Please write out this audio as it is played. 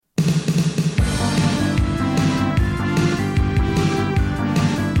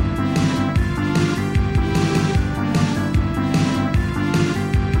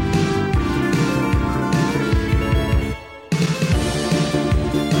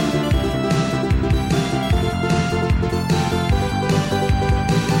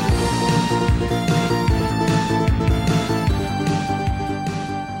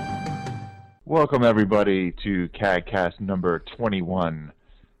Welcome, everybody, to CAGcast number 21.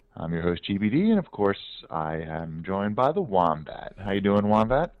 I'm your host, GBD, and, of course, I am joined by the Wombat. How you doing,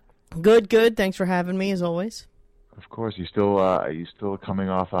 Wombat? Good, good. Thanks for having me, as always. Of course. Are you still coming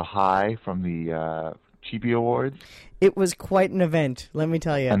off a high from the Cheapy Awards? It was quite an event, let me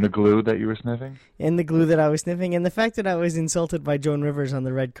tell you. And the glue that you were sniffing? And the glue that I was sniffing, and the fact that I was insulted by Joan Rivers on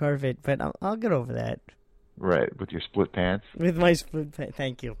the red carpet, but I'll get over that. Right, with your split pants? With my split pants,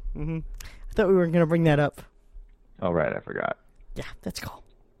 thank you. I thought we weren't going to bring that up. Oh, right, I forgot. Yeah, that's cool.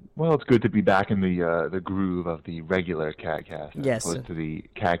 Well, it's good to be back in the groove of the regular CAGcast. Yes. As opposed to the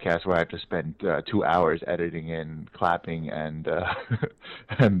CAGcast where I have to spend 2 hours editing in clapping and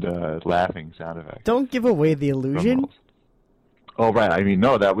laughing sound effects. Don't give away the illusion. Oh, right. I mean,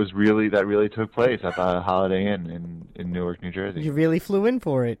 no, that really took place at the Holiday Inn in Newark, New Jersey. You really flew in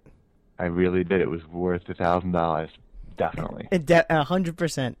for it. I really did. It was worth $1,000, definitely.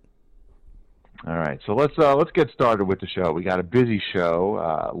 100%. All right, so let's get started with the show. We got a busy show,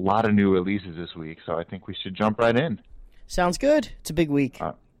 a lot of new releases this week, so I think we should jump right in. Sounds good. It's a big week.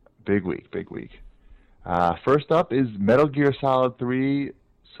 Big week. First up is Metal Gear Solid 3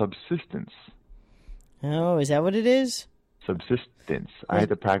 Subsistence. Oh, is that what it is? Subsistence. I had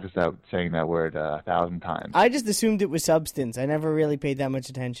to practice saying that word 1,000 times. I just assumed it was substance. I never really paid that much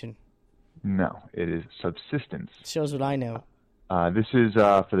attention. No, it is Subsistence. Shows what I know. This is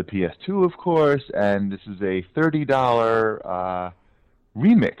for the PS2, of course, and this is a $30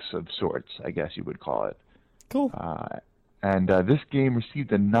 remix of sorts, I guess you would call it. Cool. And this game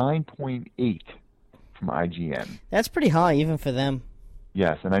received a 9.8 from IGN. That's pretty high, even for them.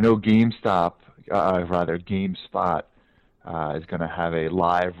 Yes, and I know GameSpot is going to have a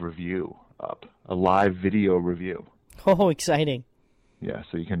live review up, a live video review. Oh, exciting. Yeah,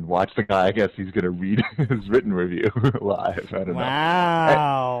 so you can watch the guy. I guess he's going to read his written review live. I don't know.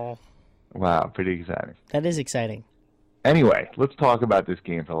 Wow. Wow, pretty exciting. That is exciting. Anyway, let's talk about this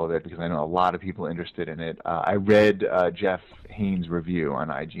game for a little bit because I know a lot of people are interested in it. I read Jeff Haynes' review on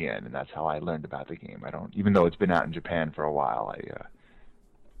IGN, and that's how I learned about the game. Even though it's been out in Japan for a while,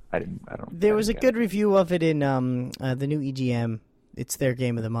 There was a good review of it in the new EGM. It's their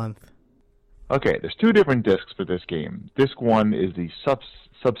game of the month. Okay, there's 2 different discs for this game. Disc 1 is the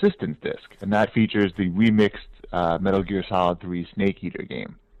Subsistence disc, and that features the remixed Metal Gear Solid 3 Snake Eater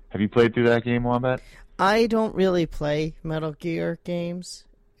game. Have you played through that game, Wombat? I don't really play Metal Gear games.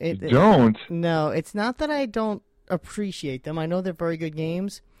 You don't? No, it's not that I don't appreciate them. I know they're very good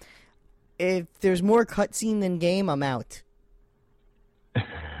games. If there's more cutscene than game, I'm out.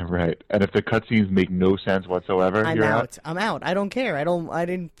 Right. And if the cutscenes make no sense whatsoever, I'm you're out. I'm out. I don't care. I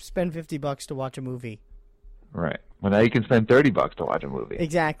didn't spend $50 to watch a movie. Right. Well, now you can spend $30 to watch a movie.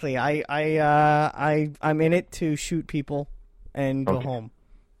 Exactly. I'm in it to shoot people and go home.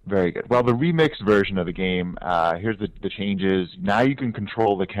 Very good. Well, the remixed version of the game, here's the changes. Now you can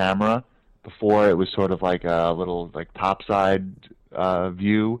control the camera. Before it was sort of like a little topside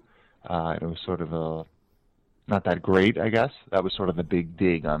view. It was sort of not that great, I guess. That was sort of the big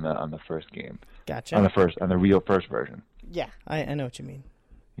dig on the first game. Gotcha. On the real first version. Yeah, I know what you mean.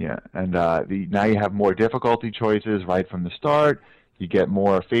 Yeah, and now you have more difficulty choices right from the start. You get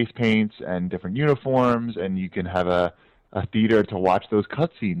more face paints and different uniforms, and you can have a theater to watch those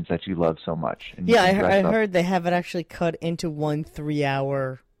cutscenes that you love so much. And yeah, I heard they have it actually cut into 1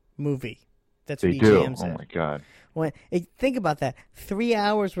 3-hour movie. That's what they do. EGM said. Oh my god! Think about that. 3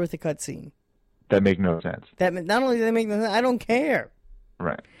 hours worth of cutscene. That make no sense. That not only do they make no sense, I don't care.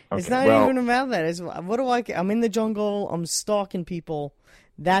 Right. Okay. It's not even about that. What do I care? I'm in the jungle. I'm stalking people.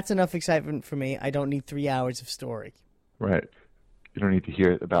 That's enough excitement for me. I don't need 3 hours of story. Right. You don't need to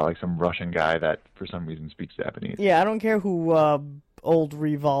hear about some Russian guy that for some reason speaks Japanese. Yeah, I don't care who old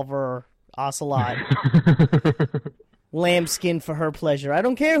Revolver Ocelot lambskin for her pleasure. I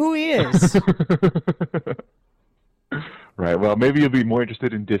don't care who he is. Right. Well, maybe you'll be more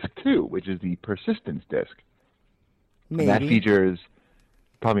interested in Disc 2, which is the Persistence disc. Maybe. And that features...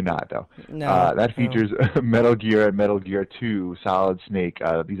 Probably not, though. No. That features Metal Gear and Metal Gear 2 Solid Snake.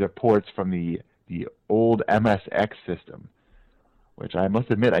 These are ports from the old MSX system, which I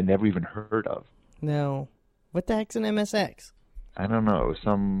must admit I never even heard of. No. What the heck's an MSX? I don't know. It was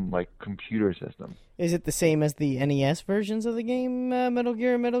some, computer system. Is it the same as the NES versions of the game, Metal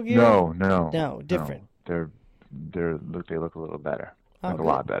Gear and Metal Gear? No. No, different. No. They look a little better. Oh, a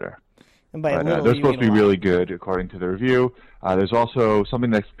lot better. And by But, little, they're you supposed to be mean a lot. really good, according to the review. There's also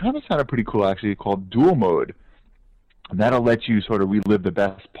something that's kind of sounded pretty cool, actually, called Dual Mode. And that'll let you sort of relive the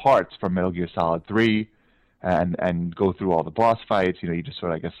best parts from Metal Gear Solid 3 and go through all the boss fights. You just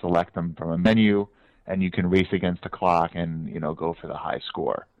sort of, select them from a menu, and you can race against the clock and, go for the high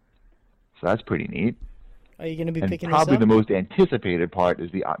score. So that's pretty neat. Are you going to be And picking probably this up? the most anticipated part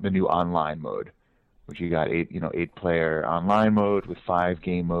is the new online mode, which you got 8-player online mode with 5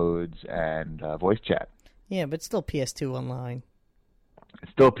 game modes and voice chat. Yeah, but still PS2 online.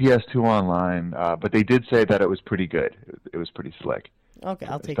 It's still PS2 online, but they did say that it was pretty good. It was pretty slick. Okay,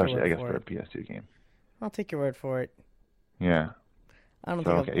 I'll take your especially, word I guess, for for a it. PS2 game. I'll take your word for it. Yeah. I don't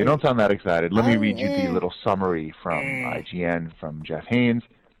So, think okay, you don't sound that excited. Let me read you the eh. little summary from IGN from Jeff Haynes.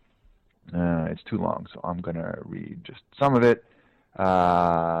 It's too long, so I'm going to read just some of it. All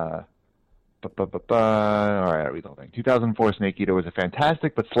right, I'll read the whole thing. 2004 Snake Eater was a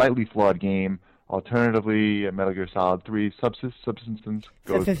fantastic but slightly flawed game. Alternatively, Metal Gear Solid 3 Subsistence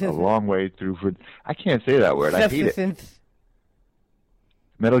goes a long way through. I can't say that word. I hate it.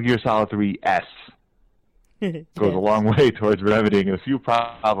 Metal Gear Solid 3 S goes a long way towards remedying a few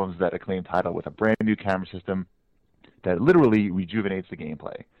problems that acclaimed title with a brand new camera system that literally rejuvenates the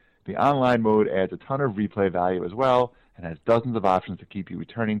gameplay. The online mode adds a ton of replay value as well and has dozens of options to keep you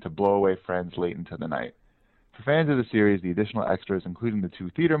returning to blow away friends late into the night. For fans of the series, the additional extras, including the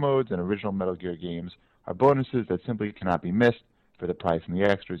 2 theater modes and original Metal Gear games, are bonuses that simply cannot be missed. For the price and the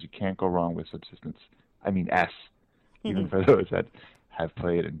extras, you can't go wrong with Subsistence. I mean S, even for those that have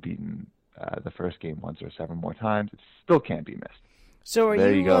played and beaten the first game once or 7 more times. It still can't be missed. So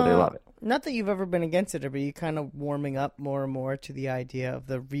there you go. They love it. Not that you've ever been against it, but you kind of warming up more and more to the idea of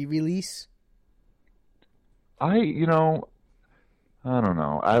the re-release? I don't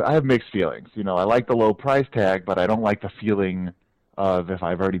know. I have mixed feelings. I like the low price tag, but I don't like the feeling of if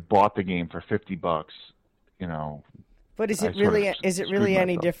I've already bought the game for $50, But is it really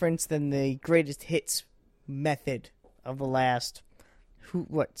any difference than the greatest hits method of the last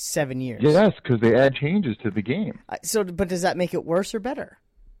 7 years? Yes, because they add changes to the game. But does that make it worse or better?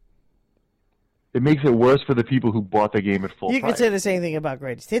 It makes it worse for the people who bought the game at full price. You could say the same thing about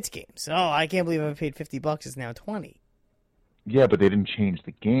greatest hits games. Oh, I can't believe I paid $50. It's now $20. Yeah, but they didn't change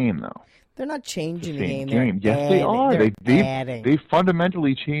the game though. They're not changing the game. game. Yes, they are. Adding. They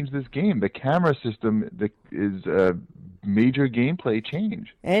fundamentally changed this game. The camera system is a major gameplay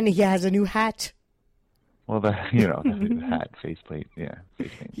change. And he has a new hat. Well, the hat, faceplate, yeah.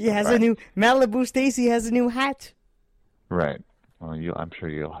 He has a new Malibu Stacy has a new hat. Right. Well, I'm sure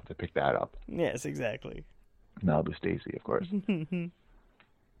you'll have to pick that up. Yes, exactly. Malibu Stacy, of course.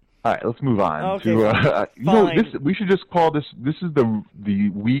 All right, let's move on okay, to we should just call this. This is the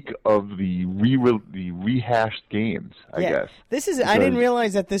week of the rehashed games. I guess this is. I didn't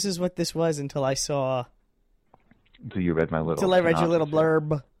realize that this is what this was until I saw. Until you read my little. Until I read your little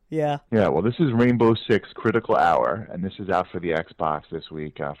blurb. Yeah. Yeah. Well, this is Rainbow Six Critical Hour, and this is out for the Xbox this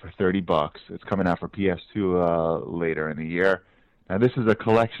week for $30. It's coming out for PS2 later in the year. Now, this is a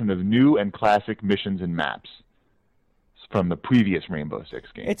collection of new and classic missions and maps from the previous Rainbow Six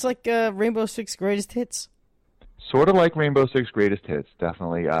game. It's like Rainbow Six Greatest Hits. Sort of like Rainbow Six Greatest Hits,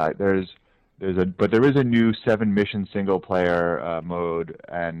 definitely. But there is a new 7-mission single-player mode,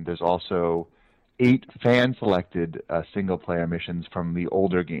 and there's also 8 fan-selected single-player missions from the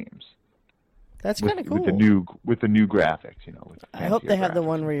older games. That's kind of cool. With the new graphics, I hope they have the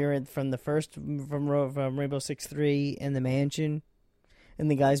one where you're from the first from Rainbow Six 3 in the mansion,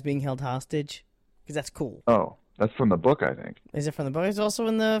 and the guy's being held hostage, because that's cool. Oh. That's from the book, I think. Is it from the book? It's also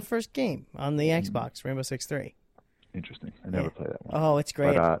in the first game on the Xbox, Rainbow Six 3. Interesting. I never played that one. Oh, it's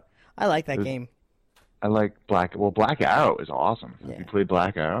great. But, I like that game. I like Black Arrow is awesome. Yeah. Have you played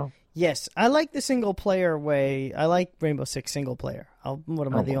Black Arrow? Yes. I like the single-player way. I like Rainbow Six single-player. What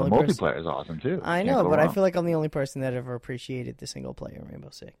am I, the only person? The multiplayer is awesome, too. I know, but I feel like I'm the only person that ever appreciated the single-player Rainbow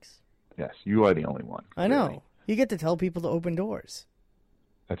Six. Yes, you are the only one. I know. You get to tell people to open doors.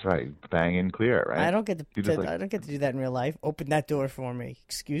 That's right. Bang and clear, right? I don't get to. I don't get to do that in real life. Open that door for me.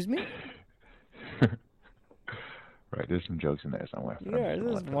 Excuse me. Right. There's some jokes in there somewhere. Yeah,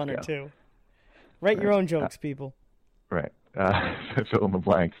 there's one or two. Write your own jokes, people. Right. Fill in the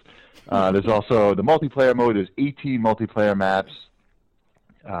blanks. There's also the multiplayer mode. There's 18 multiplayer maps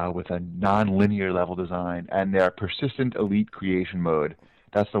with a non-linear level design, and their persistent elite creation mode.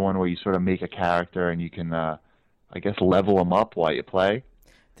 That's the one where you sort of make a character and you can, I guess, level them up while you play.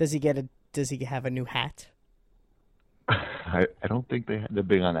 Does he have a new hat? I don't think they're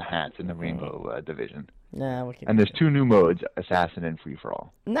big on the hats in the Rainbow division. Nah, and there's 2 new modes, Assassin and Free for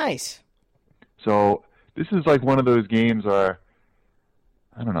All. Nice. So this is like one of those games where,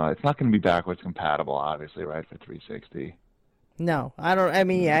 I don't know, it's not going to be backwards compatible, obviously, right, for 360. No, I don't. I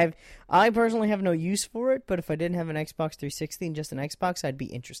mean, I personally have no use for it, but if I didn't have an Xbox 360 and just an Xbox, I'd be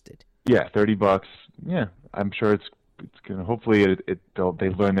interested. Yeah, $30. Yeah, I'm sure it's gonna. Hopefully, they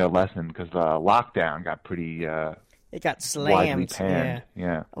learn their lesson because Lockdown got pretty It got slammed. widely panned.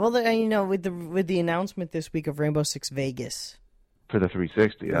 Yeah. Well, with the announcement this week of Rainbow Six Vegas for the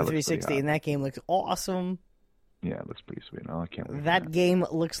 360, the 360, and that game looks awesome. Yeah, it looks pretty sweet. Oh, I can't wait. That game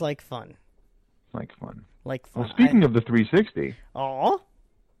looks like fun. Like fun. Well, speaking of the 360.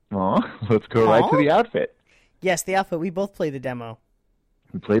 Let's go right to the outfit. Yes, the outfit. We both played the demo.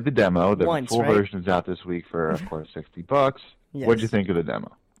 We played the demo. The full right? version is out this week for, of course, $60. Yes. What'd you think of the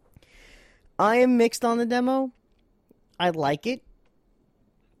demo? I am mixed on the demo. I like it.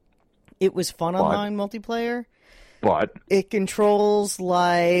 It was fun online multiplayer. But it controls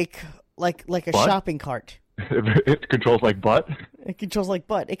like a shopping cart. It controls like butt? It controls like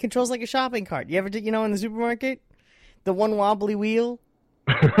butt. It controls like a shopping cart. You ever did, in the supermarket? The one wobbly wheel?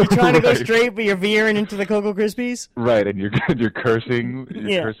 You're trying to go straight, but you're veering into the Cocoa Krispies. Right, and you're cursing.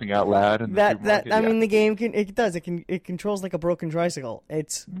 You're cursing out loud. In the game it controls like a broken tricycle.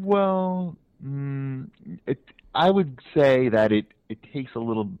 I would say that it takes a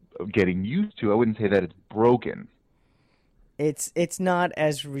little getting used to. I wouldn't say that it's broken. It's not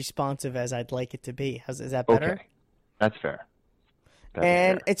as responsive as I'd like it to be. Is that better? Okay, that's fair.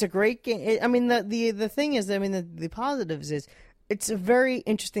 It's a great game. I mean, the thing is, the positives is. It's a very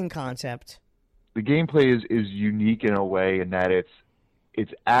interesting concept. The gameplay is unique in a way in that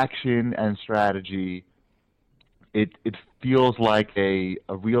it's action and strategy. It feels like a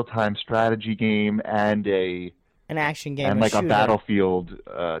real-time strategy game and an action game and like a Battlefield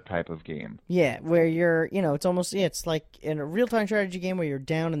type of game. Yeah, where you're it's almost it's like in a real-time strategy game where you're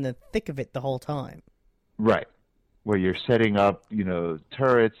down in the thick of it the whole time. Right. Where you're setting up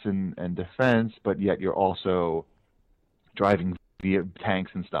turrets and defense, but yet you're also driving via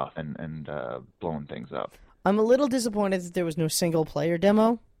tanks and stuff and blowing things up. I'm a little disappointed that there was no single player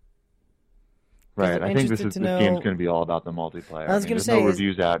demo. Right, I think this game's going to be all about the multiplayer. I was going to say, there's no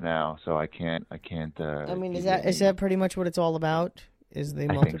reviews out now, so I can't. Is that pretty much what it's all about? Is the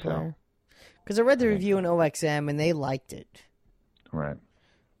multiplayer? Because I read the review in OXM and they liked it. Right.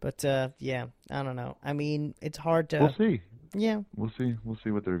 But I don't know. I mean, it's hard to. We'll see. Yeah, we'll see. We'll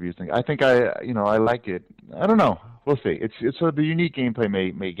see what the reviews think. I think I like it. I don't know. We'll see. It's so the unique gameplay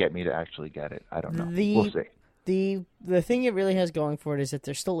may get me to actually get it. I don't know. We'll see. The thing it really has going for it is that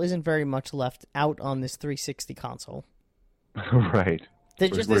there still isn't very much left out on this 360 console. Right.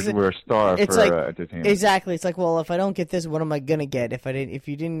 We're starved for entertainment. Exactly. It's like, well, if I don't get this, what am I gonna get? If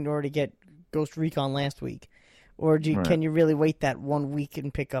you didn't already get Ghost Recon last week, or can you really wait that 1 week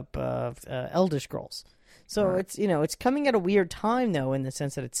and pick up Elder Scrolls? So it's it's coming at a weird time though, in the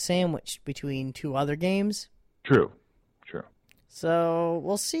sense that it's sandwiched between two other games. True. So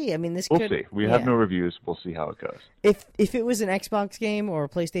we'll see. I mean, we'll see. We have no reviews. We'll see how it goes. If it was an Xbox game or a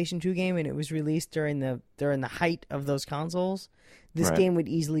PlayStation 2 game and it was released during the height of those consoles, this game would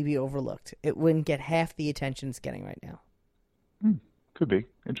easily be overlooked. It wouldn't get half the attention it's getting right now. Could be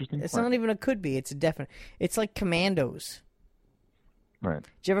interesting. It's not even a could be. It's a definite. It's like Commandos. Right.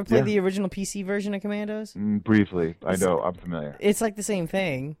 Did you ever play the original PC version of Commandos? Briefly. I know. I'm familiar. It's like the same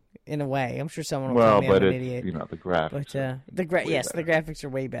thing in a way. I'm sure someone will tell me I'm an idiot. The graphics. But the graphics are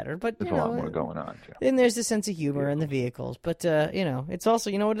way better. But there's a lot more going on. Too. Then there's the sense of humor in the vehicles. But it's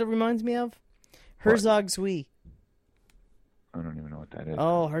also what it reminds me of? Herzog Zwei. I don't even know what that is.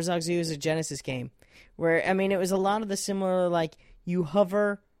 Oh, Herzog Zwei is a Genesis game where it was a lot of the similar like you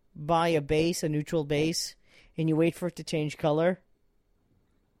hover by a base, a neutral base, and you wait for it to change color.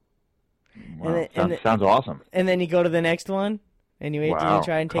 Wow. Sounds awesome. And then you go to the next one, and you wait till you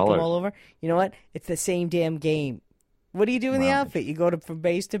try and take them all over. You know what? It's the same damn game. What do you do in the outfit? You go from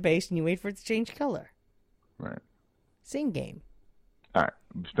base to base, and you wait for it to change color. Right. Same game. All right.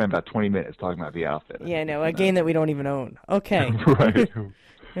 We spent about 20 minutes talking about the outfit. Yeah, no, a game that we don't even own. Okay. Right.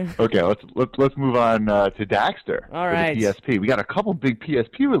 Okay, let's move on to Daxter. All right. The PSP. We got a couple big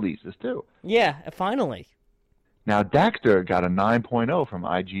PSP releases, too. Yeah, finally. Now, Daxter got a 9.0 from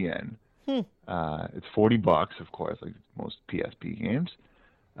IGN. It's $40, of course, like most PSP games,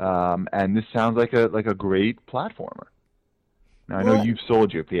 and this sounds like a great platformer. Now I know you've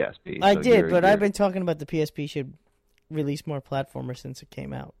sold your PSP. I did, but I've been talking about the PSP should release more platformers since it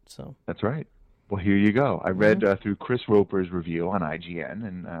came out. So that's right. Well, here you go. I read through Chris Roper's review on IGN,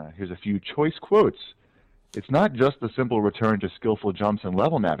 and here's a few choice quotes. It's not just the simple return to skillful jumps and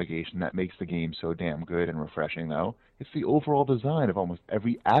level navigation that makes the game so damn good and refreshing, though. It's the overall design of almost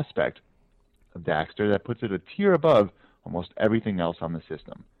every aspect of Daxter that puts it a tier above almost everything else on the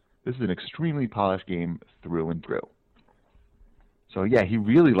system. This is an extremely polished game through and through. So yeah, he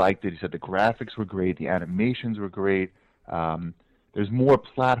really liked it. He said the graphics were great, the animations were great. There's more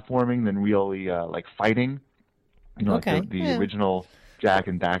platforming than really like fighting. Okay. Like the original Jak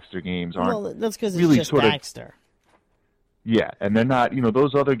and Daxter games aren't. Well, that's because it's really just Daxter. Yeah, and they're not,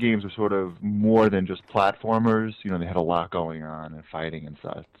 those other games are sort of more than just platformers. They had a lot going on and fighting and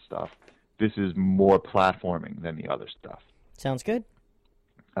stuff. This is more platforming than the other stuff. Sounds good.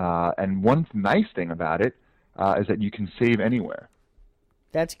 And one nice thing about it is that you can save anywhere.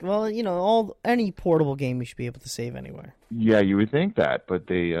 That's, well, any portable game you should be able to save anywhere. Yeah, you would think that, but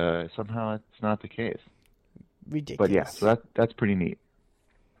they somehow it's not the case. Ridiculous. But yeah, so that's pretty neat.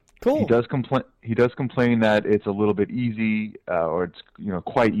 Cool. He does complain that it's a little bit easy, or it's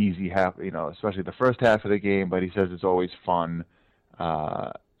quite easy especially the first half of the game. But he says it's always fun,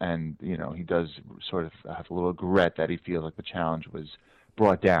 and he does sort of have a little regret that he feels like the challenge was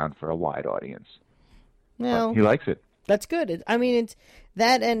brought down for a wide audience. Well, but he likes it. That's good. It's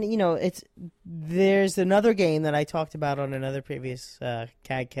that, and there's another game that I talked about on another previous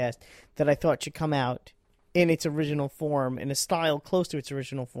CAGcast that I thought should come out in its original form, in a style close to its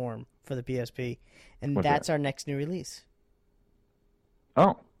original form for the PSP, and that's our next new release.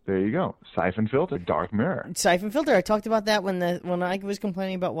 Oh, there you go. Siphon Filter, Dark Mirror. Siphon Filter. I talked about that when I was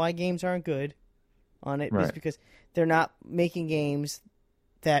complaining about why games aren't good on it, was because they're not making games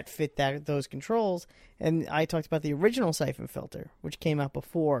that fit those controls, and I talked about the original Siphon Filter, which came out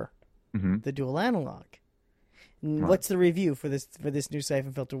before the dual analog. What's the review for this new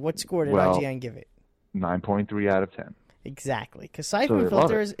Siphon Filter? What score did IGN give it? 9.3 out of 10. Exactly, because Siphon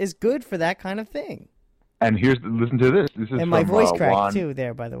Filter is good for that kind of thing. And listen to this. This is and from my voice cracked too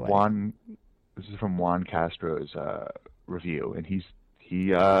there, by the way. This is from Juan Castro's review, and he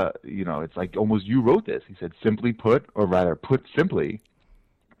it's like almost you wrote this. He said, simply put, or rather put simply,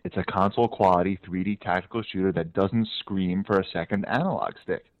 it's a console quality 3D tactical shooter that doesn't scream for a second analog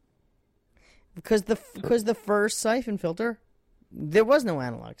stick. Because the first Siphon Filter, there was no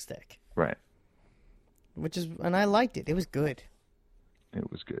analog stick. Right. And I liked it. It was good.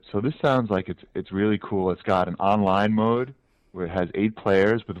 It was good. So this sounds like it's really cool. It's got an online mode where it has 8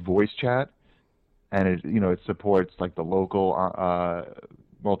 players with voice chat, and it supports like the local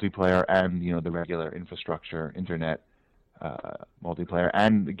multiplayer and the regular infrastructure, internet multiplayer,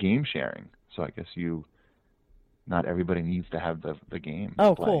 and the game sharing. So I guess not everybody needs to have the game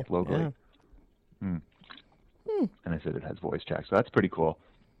play locally. Yeah. And I said it has voice chat, so that's pretty cool.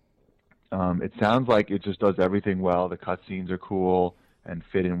 It sounds like it just does everything well. The cutscenes are cool and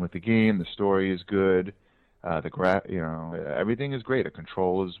fit in with the game. The story is good. Everything is great. The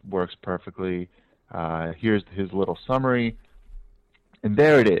control works perfectly. Here's his little summary. And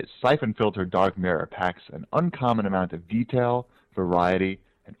there it is. Siphon Filter Dark Mirror packs an uncommon amount of detail, variety,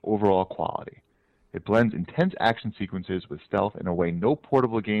 and overall quality. It blends intense action sequences with stealth in a way no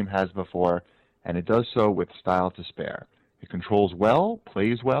portable game has before, and it does so with style to spare. It controls well,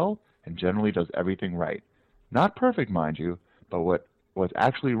 plays well, and generally does everything right. Not perfect, mind you, but what's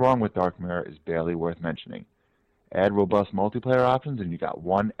actually wrong with Dark Mirror is barely worth mentioning. Add robust multiplayer options, and you got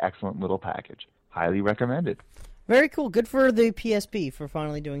one excellent little package. Highly recommended. Very cool. Good for the PSP for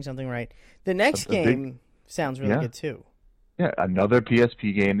finally doing something right. The next game sounds really good too. Yeah, another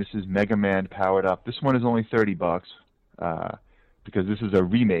PSP game. This is Mega Man Powered Up. This one is only $30 because this is a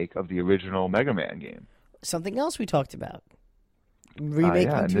remake of the original Mega Man game. Something else we talked about.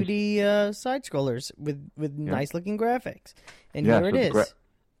 Remaking 2D side-scrollers with nice-looking graphics. And here it is.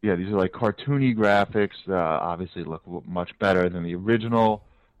 These are like cartoony graphics. Obviously look much better than the original.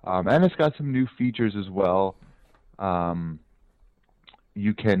 And it's got some new features as well.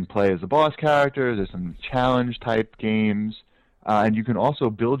 You can play as the boss characters. There's some challenge-type games. And you can also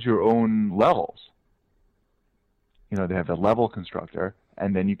build your own levels. They have a level constructor,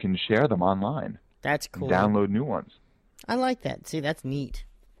 and then you can share them online. That's cool. Download new ones. I like that. See, that's neat.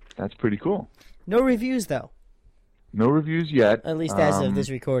 That's pretty cool. No reviews, though. No reviews yet. At least as of this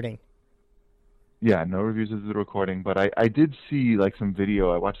recording. Yeah, no reviews of the recording, but I did see like some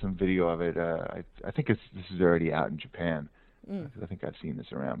video. I watched some video of it. I think this is already out in Japan. I think I've seen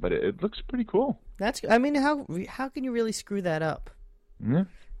this around, but it looks pretty cool. How can you really screw that up? Yeah.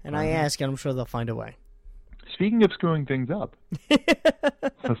 And I ask, and I'm sure they'll find a way. Speaking of screwing things up,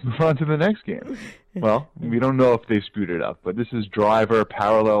 let's move on to the next game. Well, we don't know if they screwed it up, but this is Driver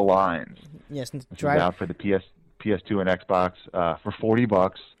Parallel Lines. Yes, this is out for the PS2 and Xbox for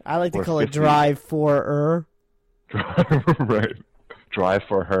 $40. I like to call it Drive for Her. Right. Drive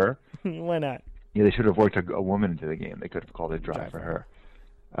for Her. Why not? Yeah, they should have worked a woman into the game. They could have called it Drive for Her.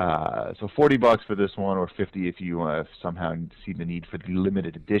 So $40 for this one, or $50 if you somehow see the need for the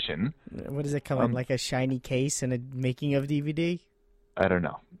limited edition. What does it come in, like a shiny case and a making of DVD? I don't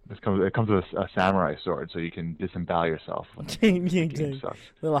know. It comes with a samurai sword, so you can disembowel yourself.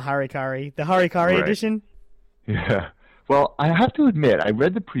 Little Harikari. The Harikari edition? Yeah. Well, I have to admit, I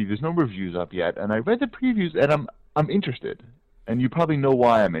read the previews. There's no reviews up yet, and I read the previews, and I'm interested, and you probably know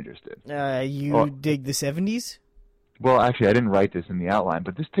why I'm interested. You dig the 70s? Well, actually, I didn't write this in the outline,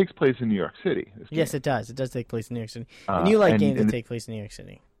 but this takes place in New York City. Yes, it does. It does take place in New York City. And you like games that take place in New York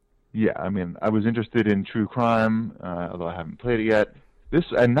City. Yeah, I mean, I was interested in true crime, although I haven't played it yet.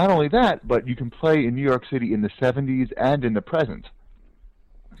 And not only that, but you can play in New York City in the 70s and in the present.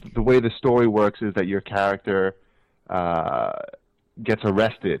 The way the story works is that your character gets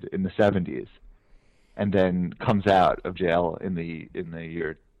arrested in the 70s and then comes out of jail in the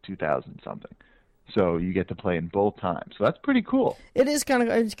year 2000 something. So you get to play in both times. So that's pretty cool. It is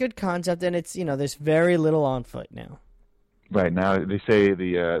it's a good concept, and it's there's very little on foot now. Right now, they say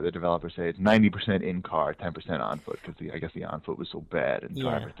the developers say it's 90% in car, 10% on foot, because I guess the on foot was so bad in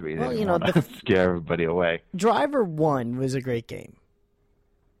Driver 3. They didn't want to scare everybody away. Driver 1 was a great game.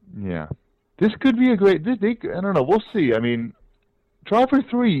 Yeah, this could be a great. I don't know. We'll see. I mean, Driver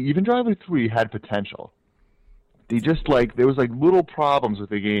 3 had potential. They just there was little problems with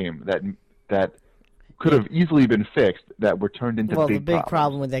the game that could have easily been fixed that were turned into big problems. Well, the big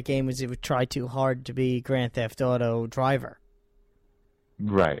problem with that game was it would try too hard to be Grand Theft Auto Driver.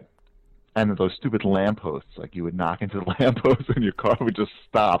 Right. And those stupid lampposts, you would knock into the lamppost and your car would just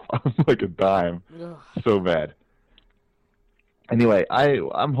stop like a dime. Ugh. So bad. Anyway,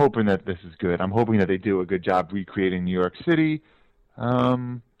 I'm hoping that this is good. I'm hoping that they do a good job recreating New York City.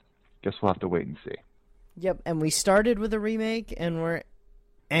 Guess we'll have to wait and see. Yep, and we started with a remake, and we're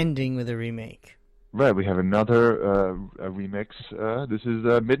ending with a remake. Right, we have another remix. This is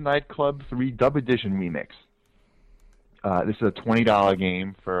Midnight Club 3 Dub Edition Remix. This is a $20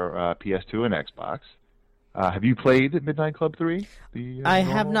 game for PS2 and Xbox. Have you played Midnight Club 3? I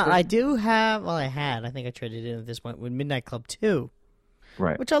have not. Version? I do have. Well, I had. I think I traded in at this point with Midnight Club 2.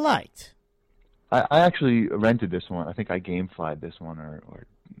 Right. Which I liked. I actually rented this one. I think I GameFly'd this one or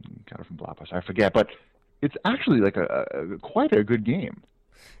got it from Blockbuster. I forget. But it's actually quite a good game.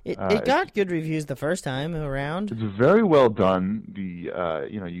 It got good reviews the first time around. It's very well done. You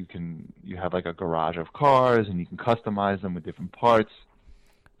have a garage of cars and you can customize them with different parts.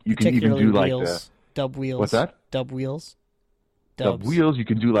 You can even do wheels, dub wheels. What's that? Dub wheels. Dub wheels. You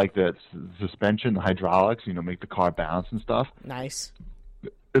can do the suspension, the hydraulics. Make the car bounce and stuff. Nice.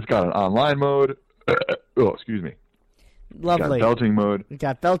 It's got an online mode. Oh, excuse me. Lovely. It's got belching mode. It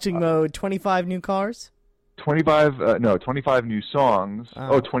got belching mode. 25 new cars. 25 new songs.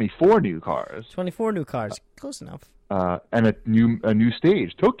 24 new cars. 24 new cars. Close enough. And a new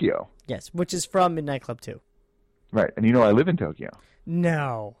stage, Tokyo. Yes, which is from Midnight Club 2. Right, and I live in Tokyo.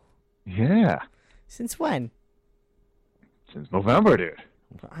 No. Yeah. Since when? Since November, dude.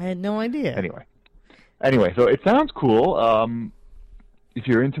 I had no idea. Anyway, so it sounds cool. If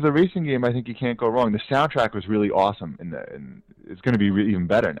you're into the racing game, I think you can't go wrong. The soundtrack was really awesome, and it's going to be even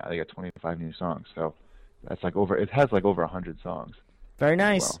better now. They got 25 new songs, so that's it has over 100 songs. Very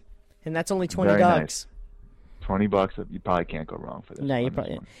nice. Well, and that's only $20. Nice. $20, you probably can't go wrong for this. No, you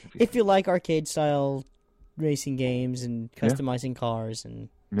probably. If you like arcade style racing games and customizing cars and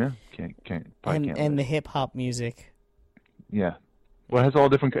and the hip hop music. Yeah. Well, it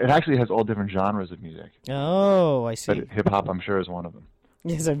actually has all different genres of music. Oh, I see. But hip hop, I'm sure, is one of them.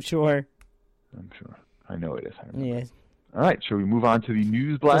 Yes, I'm sure. I know it is. Yeah. All right, shall we move on to the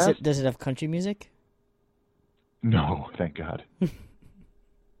news blast? Does it have country music? No, thank God.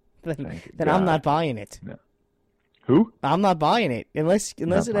 Then I'm not buying it. No. Who? I'm not buying it unless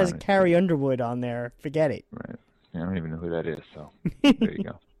it has Carrie Underwood on there. Forget it. Right. Yeah, I don't even know who that is. So there you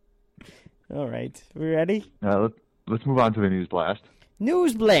go. All right, we ready? Let's move on to the news blast.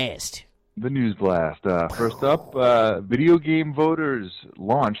 News blast. The news blast. First up, video game voters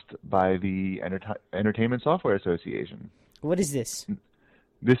launched by the Entertainment Software Association. What is this?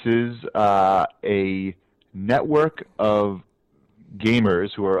 This is a network of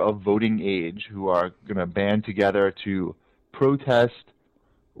gamers who are of voting age who are going to band together to protest,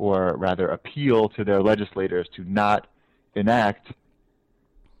 or rather appeal to their legislators to not enact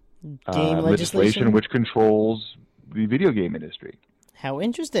legislation which controls the video game industry. How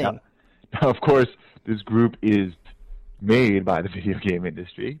interesting. Now, of course, this group is made by the video game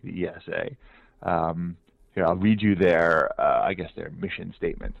industry, the ESA. Here, I'll read you their mission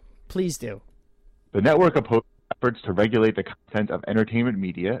statement. Please do. The network opposes efforts to regulate the content of entertainment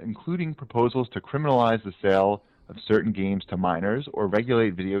media, including proposals to criminalize the sale of certain games to minors or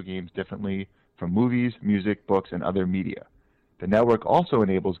regulate video games differently from movies, music, books, and other media. The network also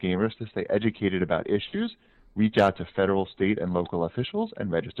enables gamers to stay educated about issues, reach out to federal, state, and local officials,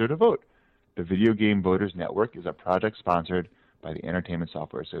 and register to vote. The Video Game Voters Network is a project sponsored by the Entertainment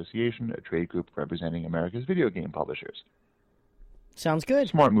Software Association, a trade group representing America's video game publishers. Sounds good.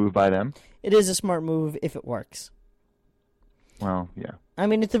 Smart move by them. It is a smart move if it works. Well, yeah. I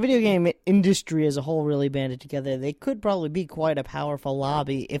mean, if the video game industry as a whole really banded together, they could probably be quite a powerful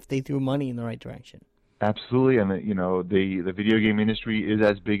lobby if they threw money in the right direction. Absolutely, and the video game industry is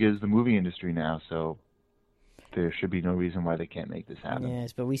as big as the movie industry now, so there should be no reason why they can't make this happen.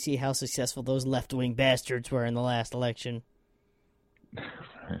 Yes, but we see how successful those left-wing bastards were in the last election.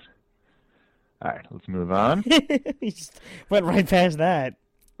 Right. All right, let's move on. He just went right past that.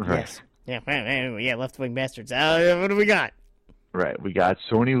 Right. Yes. Yeah, left-wing bastards. What do we got? Right. We got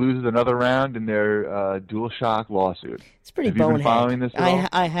Sony loses another round in their DualShock lawsuit. It's pretty Have you boneheaded. been following this at all?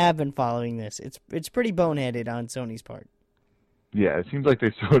 I have been following this. It's pretty boneheaded on Sony's part. Yeah, it seems like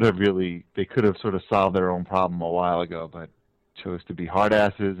they could have sort of solved their own problem a while ago, but chose to be hard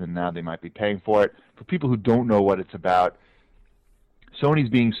asses, and now they might be paying for it. For people who don't know what it's about, Sony's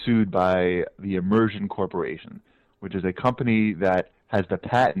being sued by the Immersion Corporation, which is a company that has the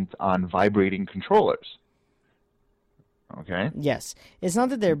patent on vibrating controllers. Okay? Yes. It's not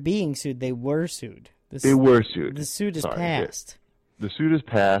that they're being sued. They were sued. They were sued. The suit is passed. The suit is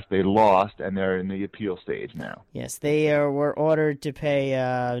passed. They lost, and they're in the appeal stage now. Yes, they were ordered to pay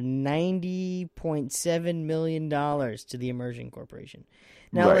 $90.7 million to the Immersion Corporation.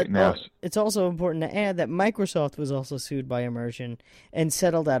 Now, it's also important to add that Microsoft was also sued by Immersion and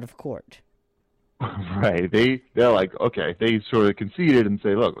settled out of court. Right. They're like, okay, they sort of conceded and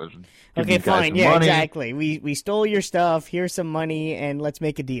say, look, let's give these guys some money. Exactly. We stole your stuff, here's some money, and let's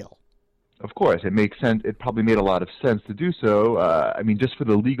make a deal. Of course, it makes sense. It probably made a lot of sense to do so. I mean, just for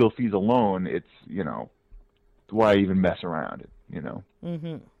the legal fees alone, it's, why even mess around,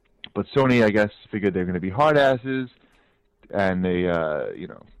 Mm-hmm. But Sony, I guess, figured they're going to be hard asses, and they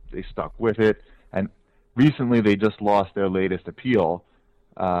stuck with it. And recently, they just lost their latest appeal.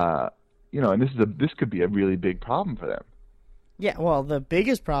 And this could be a really big problem for them. Yeah, well, the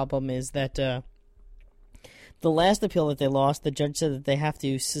biggest problem is that the last appeal that they lost, the judge said that they have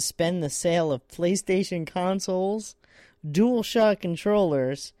to suspend the sale of PlayStation consoles, DualShock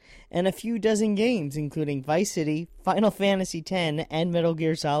controllers, and a few dozen games, including Vice City, Final Fantasy X, and Metal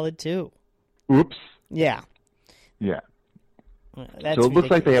Gear Solid 2. Oops. Yeah. Yeah. That's so it looks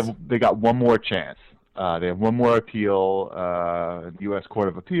ridiculous. like they got one more chance. They have one more appeal, the U.S. Court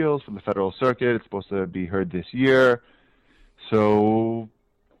of Appeals from the Federal Circuit. It's supposed to be heard this year. So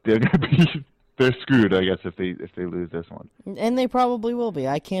they're going to be... They're screwed, I guess, if they lose this one. And they probably will be.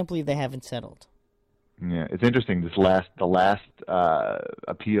 I can't believe they haven't settled. Yeah, it's interesting. The last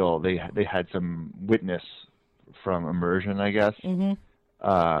appeal, they had some witness from Immersion, I guess,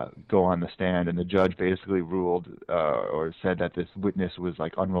 go on the stand, and the judge basically ruled or said that this witness was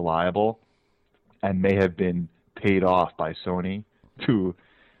like unreliable, and may have been paid off by Sony to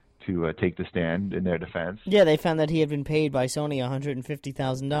take the stand in their defense. Yeah, they found that he had been paid by Sony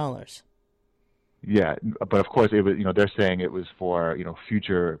 $150,000. Yeah, but of course it was. They're saying it was for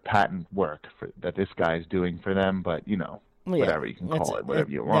future patent work that this guy's doing for them. But whatever you can call it,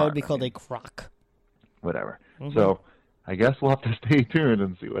 whatever you want. That would be called a crock. Whatever. So I guess we'll have to stay tuned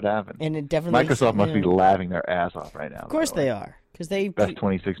and see what happens. And it definitely Microsoft must be laughing their ass off right now. Of course they are, because best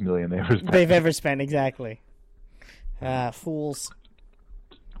 $26 million they've ever spent. Exactly. Fools.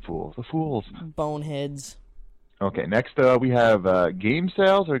 The fools. Boneheads. Okay, next we have game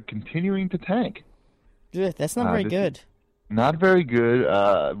sales are continuing to tank. That's not very good. Not very good.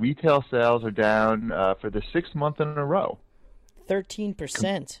 Retail sales are down for the 6th month in a row.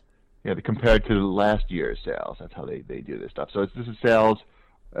 13%. Compared to last year's sales. That's how they do this stuff. So this is sales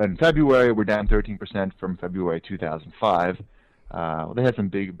in February. We're down 13% from February 2005. They had some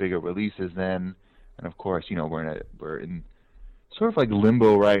bigger releases then, and of course, we're in sort of like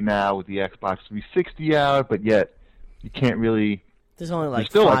limbo right now with the Xbox 360 out, but yet you can't really. There's only there's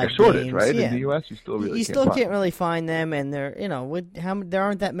still 5 like a shortage, games. right? Yeah. In the U.S., you still really can't really find them, and there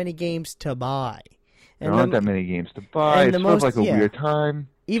aren't that many games to buy. There aren't that many games to buy. It's sort of like a weird time.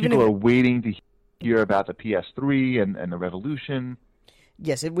 People are waiting to hear about the PS3 and the Revolution.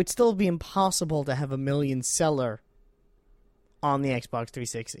 Yes, it would still be impossible to have a million seller on the Xbox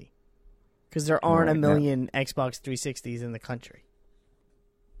 360 because there aren't a million Xbox 360s in the country.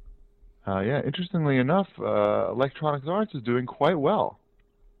 Interestingly enough, Electronic Arts is doing quite well,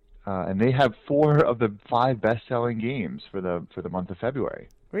 and they have 4 of the 5 best-selling games for the month of February.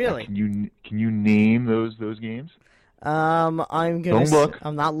 Really? Can you name those games? I'm gonna. Don't look.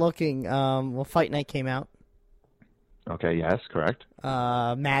 I'm not looking. Fight Night came out. Okay. Yes. Correct.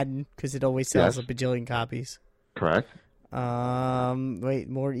 Madden, because it always sells a bajillion copies. Correct.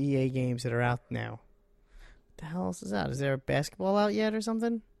 More EA games that are out now. What the hell else is out? Is there a basketball out yet or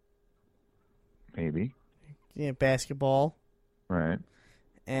something? Maybe. Yeah, basketball. Right.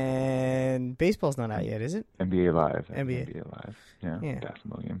 And baseball's not out yet, is it? NBA Live. NBA Live. Yeah.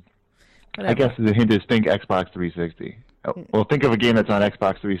 Basketball game. Whatever. I guess the hint is think Xbox 360. Well, think of a game that's on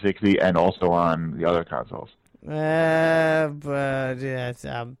Xbox 360 and also on the other consoles.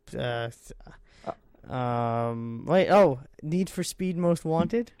 Need for Speed Most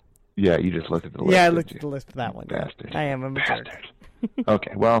Wanted? Yeah, you just looked at the list. Yeah, I looked at the list for that one. Bastard. Yeah. I am a jerk.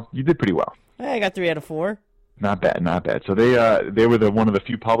 Okay, well, you did pretty well. I got 3 out of 4. Not bad, not bad. So they were one of the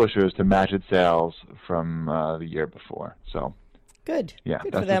few publishers to match its sales from the year before. So good. Yeah,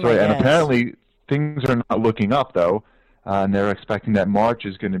 good that's for them, the story. I And guess. apparently things are not looking up though, and they're expecting that March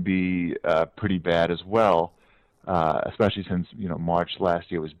is going to be pretty bad as well, especially since March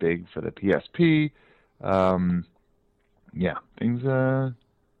last year was big for the PSP. Things.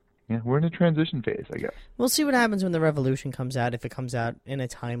 We're in a transition phase, I guess. We'll see what happens when the Revolution comes out, if it comes out in a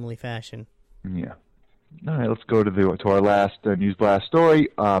timely fashion. Yeah. All right, let's go to our last News Blast story.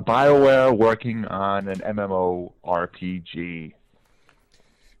 BioWare working on an MMORPG.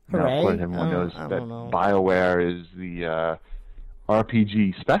 Now, of course, everyone knows that BioWare is the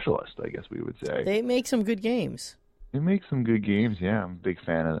RPG specialist, I guess we would say. They make some good games. They make some good games, yeah. I'm a big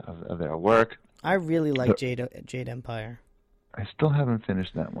fan of their work. I really like Jade Empire. I still haven't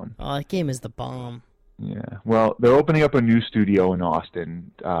finished that one. Oh, that game is the bomb. Yeah. Well, they're opening up a new studio in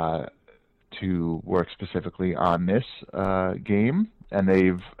Austin to work specifically on this game, and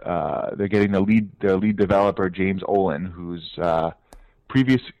they're getting their lead developer James Olin, whose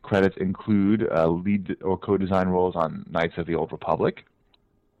previous credits include lead or co-design roles on Knights of the Old Republic,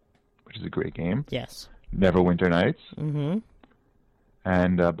 which is a great game. Yes. Neverwinter Nights. Mm-hmm.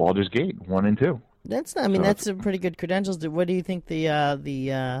 And Baldur's Gate 1 and 2. That's a pretty good credentials. What do you think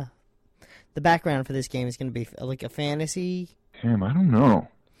the background for this game is going to be? Like a fantasy? Damn, I don't know.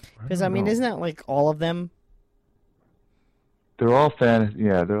 Because isn't that like all of them? They're all fantasy.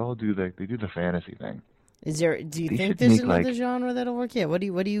 Yeah, they do the fantasy thing. Do you think there's another genre that'll work? Yeah. What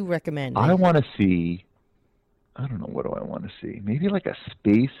do you recommend? I want to see. I don't know. What do I want to see? Maybe like a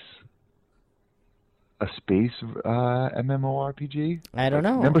space MMORPG. I don't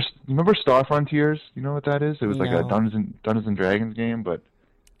know. Remember Star Frontiers? You know what that is? It was like a No. Dungeons and Dragons game, but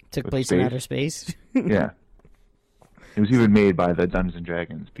Took with place space. in outer space. Yeah. It was even made by the Dungeons and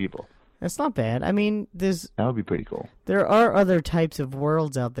Dragons people. That's not bad. I mean, That would be pretty cool. there are other types of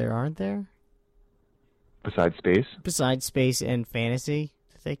worlds out there, aren't there? Besides space? Besides space and fantasy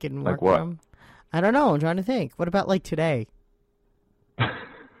that they can work Like what? from? I don't know. I'm trying to think. What about like today?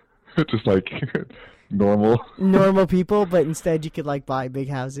 Just like normal. Normal people, but instead you could like buy big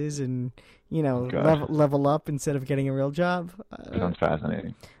houses and God. level up instead of getting a real job. Sounds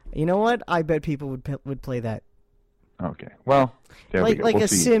fascinating. You know what? I bet people would play that. Okay. Well, there we go. Like We'll a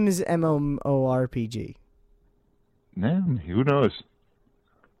see. Sims MMORPG. Who knows?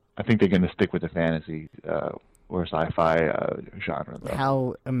 I think they're going to stick with the fantasy or sci-fi genre, though.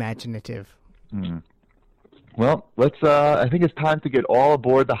 How imaginative. Mm. Well, let's. I think it's time to get all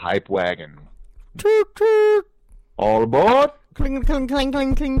aboard the hype wagon. Toot toot. All aboard! Cling cling cling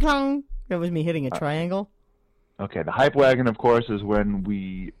cling cling cling. That was me hitting a triangle. Okay, the hype wagon, of course, is when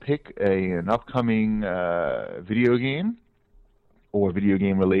we pick an upcoming video game or video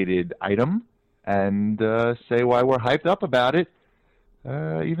game-related item and say why we're hyped up about it,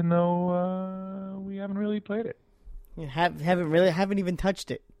 even though we haven't really played it. You haven't even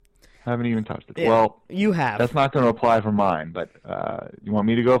touched it. Haven't even touched it. Yeah, Well, you have. that's not going to apply for mine, but you want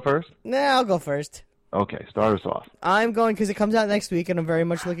me to go first? Nah, I'll go first. Okay, start us off. I'm going because it comes out next week, and I'm very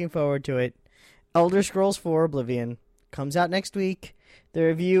much looking forward to it. Elder Scrolls 4 Oblivion comes out next week. The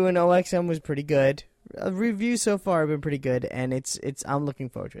review in OXM was pretty good. Reviews so far have been pretty good, and I'm looking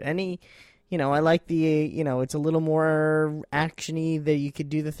forward to it. I like the it's a little more actiony that you could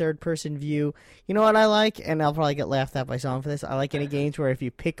do the third person view. You know what I like, and I'll probably get laughed at by someone for this. I like any games where if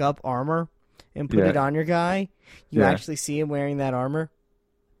you pick up armor and put it on your guy, you actually see him wearing that armor.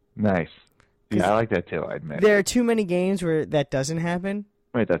 Nice. Yeah, I like that too, I admit. There are too many games where that doesn't happen.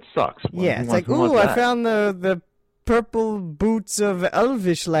 Right, that sucks. Yeah, it's like, ooh, I found the purple boots of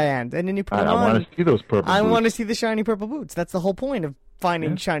Elvish land, and then you put them on. I want to see those purple boots. I want to see the shiny purple boots. That's the whole point of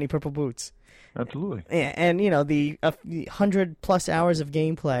finding shiny purple boots. Absolutely. Yeah, and the 100+ hours of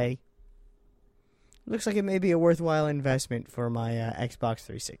gameplay looks like it may be a worthwhile investment for my Xbox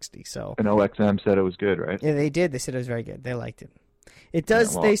 360. So. And OXM said it was good, right? Yeah, they did. They said it was very good. They liked it. It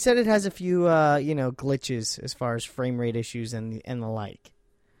does. Yeah, well, they said it has a few glitches as far as frame rate issues and the like.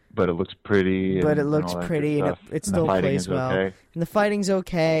 But it looks pretty. But it looks pretty, and it still plays well. Okay. And the fighting's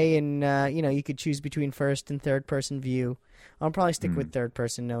okay, and you could choose between first and third person view. I'll probably stick with third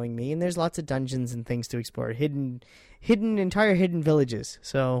person, knowing me. And there's lots of dungeons and things to explore, entire hidden villages.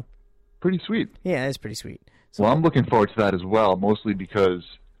 So pretty sweet. Yeah, it's pretty sweet. So, well, I'm looking forward to that as well, mostly because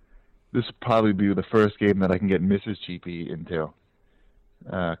this will probably be the first game that I can get Mrs. Cheapy into,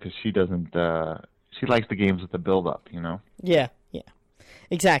 because she doesn't. She likes the games with the build-up, you know. Yeah,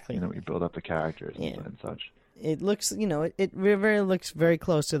 exactly. You know, we build up the characters Yeah. and such. It looks, it very looks very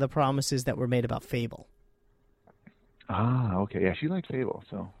close to the promises that were made about Fable. Ah, okay. Yeah, she likes Fable,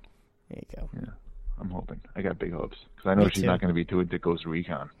 so There you go. yeah, I'm hoping. I got big hopes because I know Me she's too. not going to be too into Ghost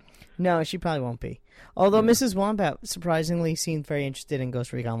Recon. No, she probably won't be. Although Mrs. Wombat surprisingly seemed very interested in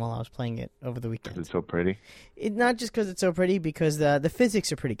Ghost Recon while I was playing it over the weekend. It's so pretty. Not just because it's so pretty, because the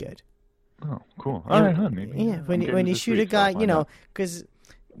physics are pretty good. Oh, cool. All right, huh? Maybe. Yeah, when you this shoot a week, so guy, why not? because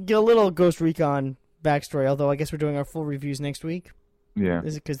get a little Ghost Recon backstory. Although I guess we're doing our full reviews next week. Yeah.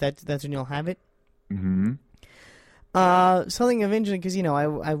 Is it because that's when you'll have it? Mm-hmm. Something of interest, because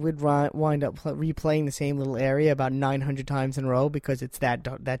I would wind up replaying the same little area about 900 times in a row because it's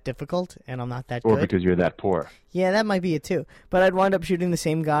that difficult, and I'm not that Or good. because you're that poor. Yeah, that might be it too. But I'd wind up shooting the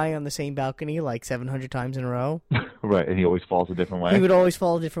same guy on the same balcony like 700 times in a row. Right, and he always falls a different way. He would always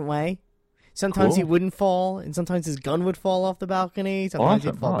fall a different way. Sometimes he Cool. wouldn't fall, and sometimes his gun would fall off the balcony. Sometimes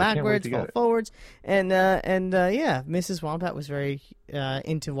Awesome. he'd fall Oh, I can't wait backwards, to get fall it. forwards, and yeah, Mrs. Wombat was very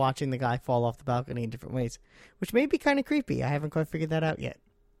into watching the guy fall off the balcony in different ways, which may be kind of creepy. I haven't quite figured that out yet.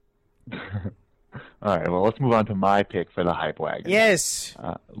 All right, well, let's move on to my pick for the Hype Wagon. Yes.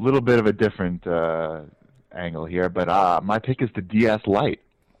 A little bit of a different angle here, but my pick is the DS Lite.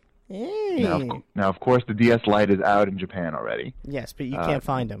 Hey. Now, of course, the DS Lite is out in Japan already. Yes, but you can't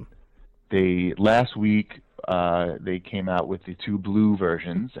find him. Last week they came out with the two blue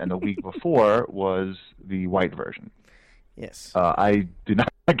versions, and the week before was the white version. Yes. I did not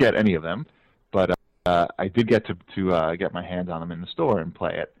get any of them, but I did get to get my hands on them in the store and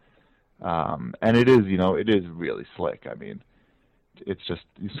play it. And it is really slick. I mean, it's just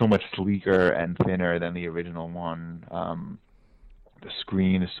so much sleeker and thinner than the original one. The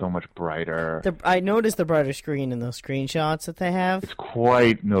screen is so much brighter. I noticed the brighter screen in those screenshots that they have. It's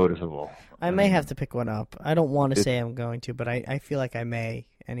quite noticeable. I may have to pick one up. I don't want to say I'm going to, but I feel like I may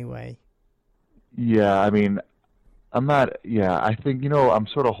anyway. Yeah, I mean, I'm not. Yeah, I think I'm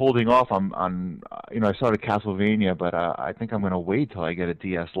sort of holding off on. I started Castlevania, but I think I'm going to wait till I get a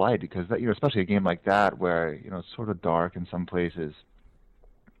DS Lite because that, especially a game like that where it's sort of dark in some places.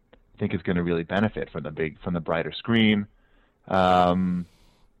 I think it's going to really benefit from the brighter screen.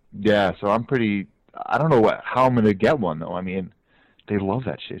 Yeah, so I'm pretty. I don't know how I'm going to get one though. I mean, they love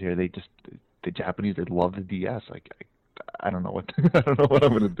that shit here. The Japanese, they love the DS. Like, I don't know what I don't know what I'm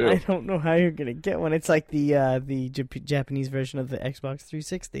going to do. I don't know how you're gonna get one. It's like the Japanese version of the Xbox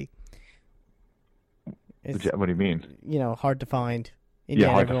 360. It's, What do you mean? hard to find. Yeah,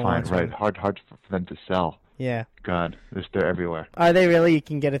 hard to everyone find. wants Right, one. hard for them to sell. Yeah. God, they're everywhere. Are they really? You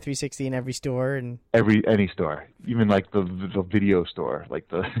can get a 360 in every store, and Any store, even like the video store, like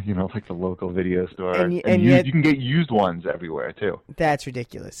the like the local video store, And you yet- can get used ones everywhere too. that's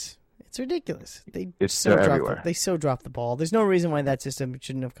ridiculous. It's ridiculous. They're They everywhere. so dropped the ball. There's no reason why that system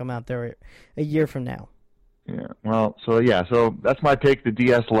shouldn't have come out there a year from now. Yeah. Well, so that's my pick, the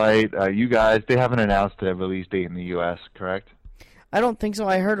DS Lite. You guys, they haven't announced the release date in the U.S., correct? I don't think so.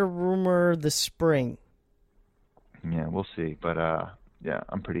 I heard a rumor this spring. Yeah, we'll see. But yeah,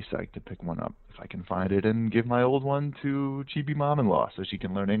 I'm pretty psyched to pick one up if I can find it and give my old one to Chibi Mom-in-Law so she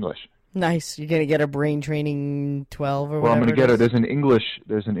can learn English. Nice. You're gonna get a Brain Training 12 or whatever. Well, I'm going to it get her. is? There's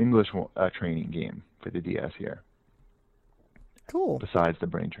an English training game for the DS here, Cool. besides the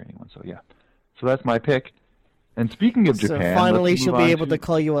brain training one. So yeah, so that's my pick. And speaking of So Japan, finally, let's she'll move be on able to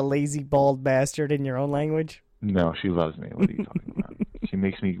call you a lazy bald bastard in your own language. No, she loves me. What are you talking about? She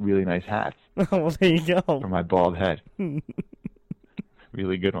makes me really nice hats Oh, well, there you for go. my bald head.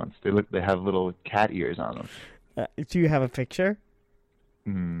 Really good ones. They have little cat ears on them. Do you have a picture?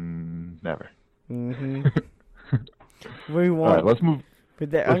 Never. Mm-hmm. We All want. right, let's move. I'm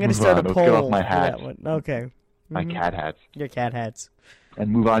let's going to move start on. a Let's poll get off my for hats. that one. Okay. My Mhm. cat hats. Your cat hats.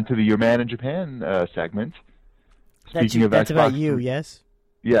 And move on to the Your Man in Japan segment. That's Speaking of that's about Xbox, you, yes?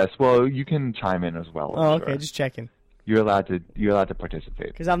 Yes. Well, you can chime in as well. Oh, I'm okay. sure. Just checking. You're allowed to participate.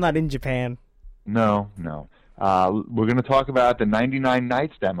 Because I'm not in Japan. No. We're going to talk about the 99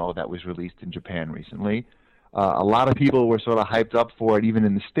 Nights demo that was released in Japan recently. A lot of people were sort of hyped up for it, even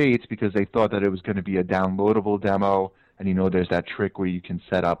in the States, because they thought that it was going to be a downloadable demo. And there's that trick where you can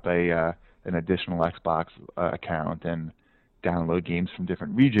set up an additional Xbox account and download games from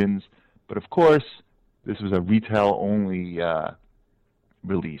different regions. But of course, this was a retail-only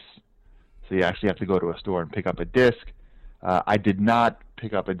release. So you actually have to go to a store and pick up a disc. I did not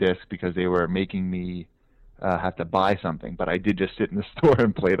pick up a disc because they were making me have to buy something, but I did just sit in the store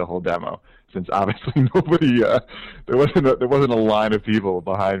and play the whole demo. Since obviously nobody, there wasn't a line of people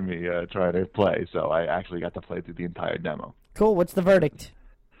behind me trying to play, so I actually got to play through the entire demo. Cool. What's the verdict?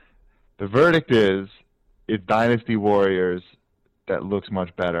 The verdict is it's Dynasty Warriors that looks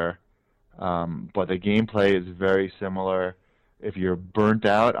much better, but the gameplay is very similar. If you're burnt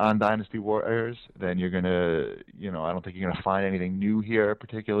out on Dynasty Warriors, then you're gonna, I don't think you're gonna find anything new here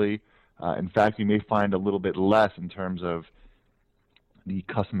particularly. In fact, you may find a little bit less in terms of the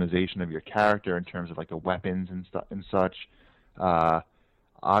customization of your character, in terms of like the weapons and such.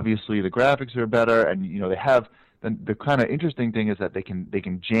 Obviously, the graphics are better, and they have the kind of interesting thing is that they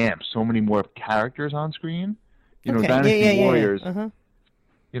can jam so many more characters on screen. Okay. Dynasty Warriors. Uh-huh.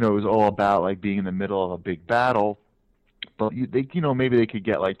 It was all about like being in the middle of a big battle. But maybe they could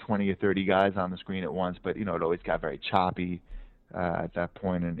get like 20 or 30 guys on the screen at once, but it always got very choppy at that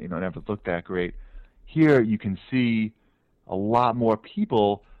point, and never looked that great. Here you can see a lot more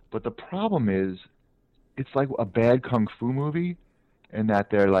people, but the problem is it's like a bad kung fu movie, in that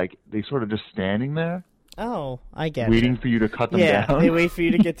they sort of just standing there. Oh, I get waiting it. for you to cut them down. Yeah, they wait for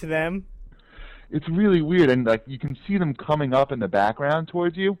you to get to them. It's really weird, and you can see them coming up in the background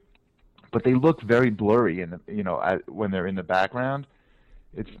towards you, but they look very blurry when they're in the background.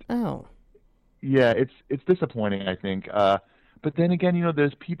 It's disappointing, I think. But then again,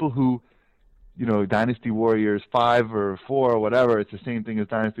 there's people who, Dynasty Warriors 5 or 4 or whatever, it's the same thing as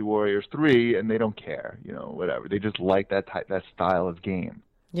Dynasty Warriors 3, and they don't care, whatever. They just like that style of game.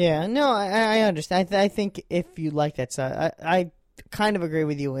 Yeah, no, I understand. I think if you like that style, I kind of agree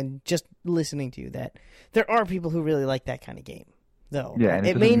with you in just listening to you that there are people who really like that kind of game, though. Yeah, and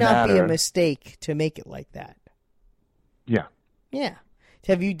it may not be a mistake to make it like that. Yeah. Yeah.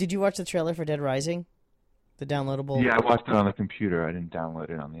 Did you watch the trailer for Dead Rising? The downloadable? Yeah, I watched it on the computer. I didn't download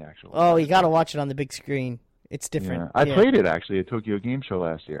it on the actual. Oh, you got to watch it on the big screen. It's different. Yeah. I played it actually at Tokyo Game Show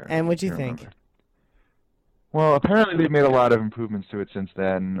last year. And what'd you think? Well, apparently they've made a lot of improvements to it since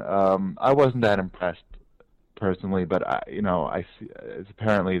then. I wasn't that impressed personally, but I see.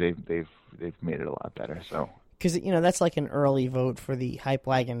 Apparently they've made it a lot better. So. Because that's like an early vote for the hype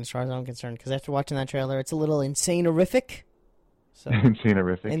wagon, as far as I'm concerned. Because after watching that trailer, it's a little insane-orific. So,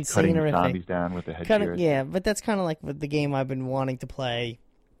 Insane-orific. Cutting zombies down with the headgear. Yeah, but that's kind of like the game I've been wanting to play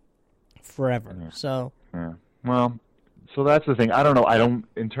forever. Yeah. So. Yeah. Well, so that's the thing. I don't know.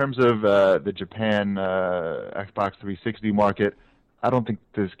 In terms of the Japan Xbox 360 market, I don't think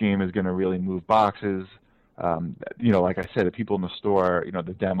this game is going to really move boxes. Like I said, the people in the store,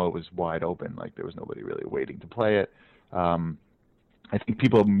 the demo was wide open. Like there was nobody really waiting to play it. I think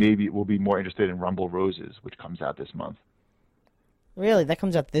people maybe will be more interested in Rumble Roses, which comes out this month. Really? That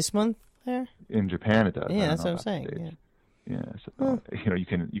comes out this month there? In Japan it does. Yeah, that's what I'm saying. Yeah. So, you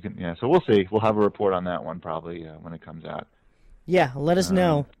can. Yeah. So we'll see. We'll have a report on that one probably when it comes out. Yeah. Let us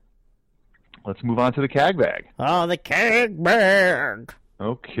know. Let's move on to the CAG bag. Oh, the CAG bag.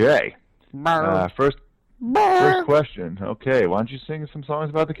 Okay. First question. Okay. Why don't you sing some songs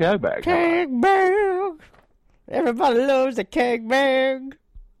about the CAG bag? CAG bag. Everybody loves the CAG bag.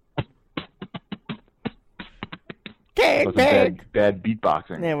 CAG bag. Bad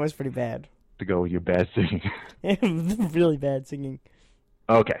beatboxing. Yeah, it was pretty bad. To go with your bad singing. Really bad singing.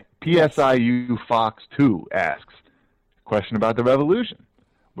 Okay. PSIU Fox 2 asks, question about the Revolution.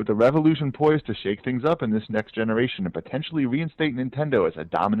 With the Revolution poised to shake things up in this next generation and potentially reinstate Nintendo as a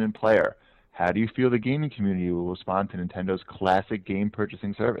dominant player, how do you feel the gaming community will respond to Nintendo's classic game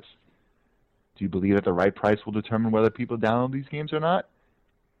purchasing service? Do you believe that the right price will determine whether people download these games or not?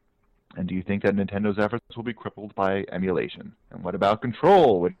 And do you think that Nintendo's efforts will be crippled by emulation? And what about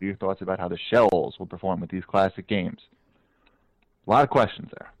Control? What are your thoughts about how the shells will perform with these classic games? A lot of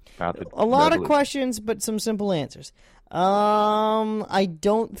questions there. A lot of questions, but some simple answers. I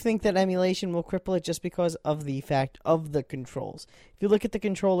don't think that emulation will cripple it just because of the fact of the controls. If you look at the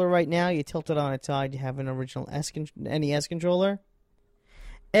controller right now, you tilt it on its side, you have an original NES controller.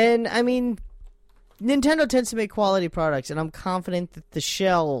 And, I mean, Nintendo tends to make quality products, and I'm confident that the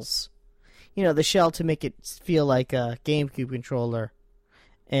shells, the shell to make it feel like a GameCube controller,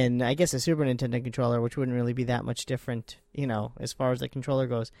 and I guess a Super Nintendo controller, which wouldn't really be that much different, as far as the controller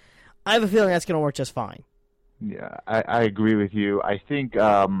goes. I have a feeling that's going to work just fine. Yeah, I agree with you. I think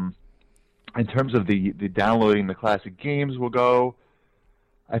in terms of the downloading the classic games will go,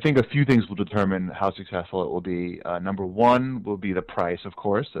 I think a few things will determine how successful it will be. Number one will be the price, of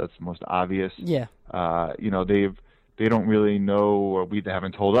course. That's the most obvious. Yeah. They don't really know, or they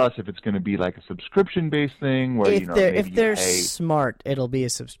haven't told us if it's going to be like a subscription-based thing where if they're smart, it'll be a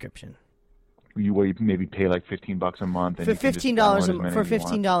subscription. where you maybe pay like $15 a month. And for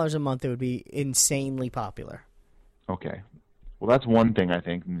 $15 a month, it would be insanely popular. Okay. Well, that's one thing I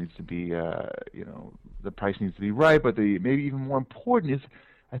think needs to be, the price needs to be right, but maybe even more important is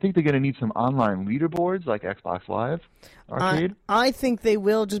I think they're going to need some online leaderboards like Xbox Live Arcade. I think they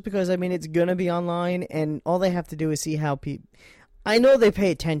will, just because, it's going to be online, and all they have to do is see how people... I know they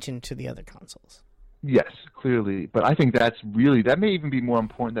pay attention to the other consoles. Yes, clearly. But I think that may even be more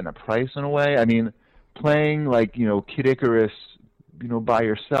important than a price in a way. I mean, playing like, Kid Icarus, by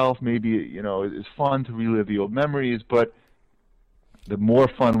yourself maybe, is fun to relive the old memories, but the more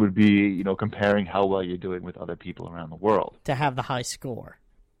fun would be, comparing how well you're doing with other people around the world. To have the high score.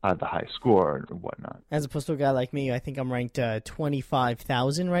 The high score or whatnot. As opposed to a guy like me, I think I'm ranked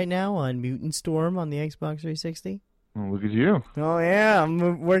 25,000 right now on Mutant Storm on the Xbox 360. Well, look at you. Oh, yeah.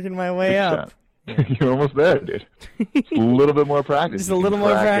 I'm working my way up. You're almost there, dude. Just a little bit more practice. Just a little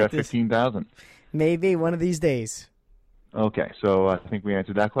more practice. 15,000. Maybe one of these days. Okay, so I think we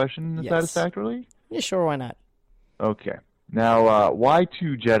answered that question satisfactorily? Yeah, sure, why not? Okay. Now,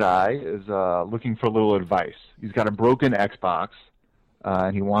 Y2 Jedi is looking for a little advice. He's got a broken Xbox,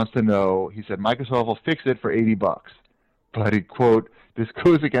 and he wants to know, he said, Microsoft will fix it for $80. But he, quote, this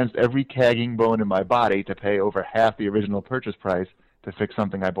goes against every cagging bone in my body to pay over half the original purchase price to fix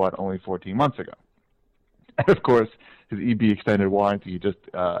something I bought only 14 months ago. And, of course, his EB extended warranty just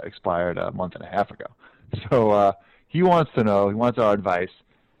expired a month and a half ago. So he wants to know, he wants our advice,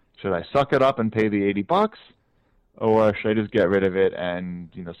 should I suck it up and pay the $80? Or should I just get rid of it and,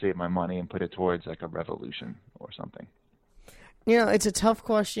 save my money and put it towards like a Revolution or something? It's a tough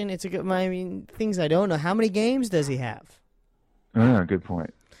question. It's a good, things I don't know. How many games does he have? Good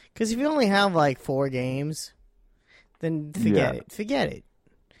point. Because if you only have like 4 games, then forget it. Forget it.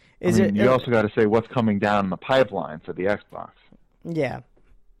 You also got to say what's coming down the pipeline for the Xbox. Yeah.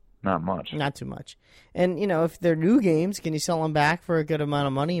 Not much. Not too much. And, if they're new games, can you sell them back for a good amount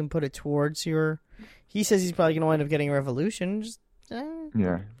of money and put it towards your... He says he's probably going to wind up getting a Revolution. Yeah.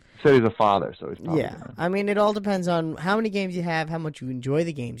 He said he's a father, so he's probably... Yeah. It all depends on how many games you have, how much you enjoy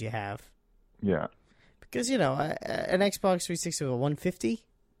the games you have. Yeah. Because, an Xbox 360 with a 150...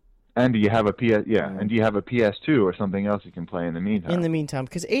 And do you have a and do you have a PS2 or something else you can play in the meantime? In the meantime,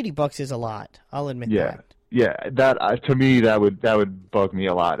 because $80 is a lot. I'll admit that. Yeah, that to me that would bug me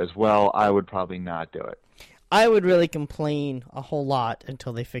a lot as well. I would probably not do it. I would really complain a whole lot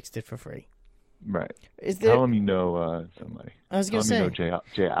until they fixed it for free. Right. Tell them somebody. I was going to say.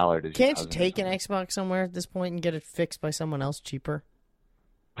 Jay Allard is. Can't you take an Xbox somewhere at this point and get it fixed by someone else cheaper?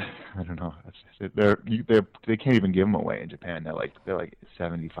 I don't know. They can't even give them away in Japan. They're like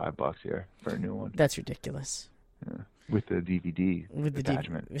 $75 here for a new one. That's ridiculous. Yeah. With the DVD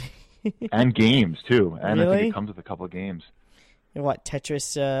attachment. The and games too. And really? I think it comes with a couple of games. What,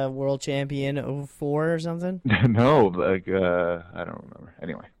 Tetris World Champion 04 or something? No, I don't remember.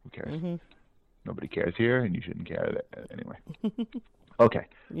 Anyway, who cares? Mm-hmm. Nobody cares here, and you shouldn't care anyway. Okay.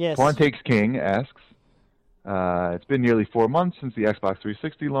 Yes. Pawn Takes King asks, it's been nearly 4 months since the Xbox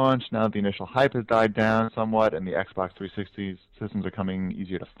 360 launched. Now that the initial hype has died down somewhat and the Xbox 360 systems are coming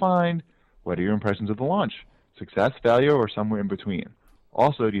easier to find, what are your impressions of the launch? Success, failure, or somewhere in between?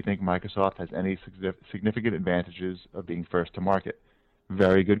 Also, do you think Microsoft has any significant advantages of being first to market?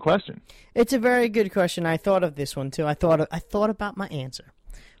 Very good question. It's a very good question. I thought of this one, too. I thought about my answer,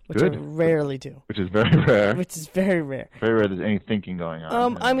 which good. I rarely do. Which is very rare. Which is very rare. Very rare there's any thinking going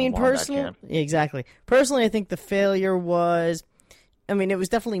on. Personally, exactly. Personally, I think the failure was, it was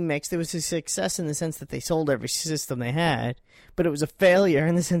definitely mixed. It was a success in the sense that they sold every system they had, but it was a failure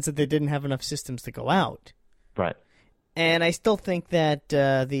in the sense that they didn't have enough systems to go out. Right. And I still think that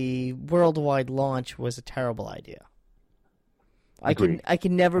the worldwide launch was a terrible idea. I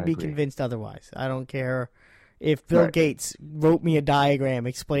can never be convinced otherwise. I don't care if Bill Gates wrote me a diagram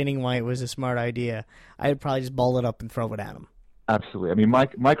explaining why it was a smart idea. I'd probably just ball it up and throw it at him. Absolutely.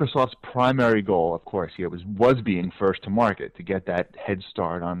 Microsoft's primary goal, of course, here was being first to market, to get that head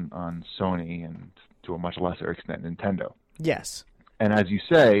start on Sony and to a much lesser extent Nintendo. Yes. And as you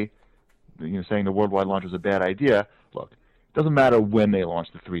say, saying the worldwide launch was a bad idea. Look, it doesn't matter when they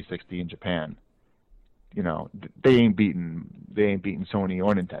launched the 360 in Japan. They ain't beating Sony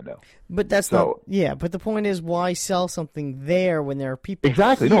or Nintendo. But that's not. Yeah, but the point is, why sell something there when there are people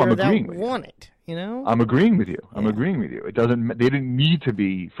exactly? Here No, I'm agreeing with want it. I'm agreeing with you. I'm agreeing with you. It doesn't. They didn't need to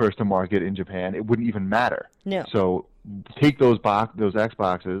be first to market in Japan. It wouldn't even matter. No. So take those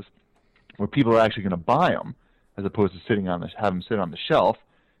Xboxes where people are actually going to buy them, as opposed to have them sit on the shelf.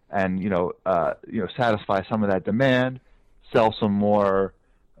 And satisfy some of that demand, sell some more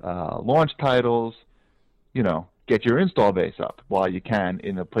launch titles, get get your install base up while you can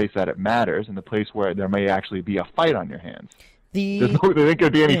in the place that it matters, in the place where there may actually be a fight on your hands. There ain't going to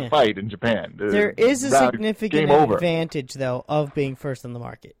be any fight in Japan. There is a significant advantage, though, of being first on the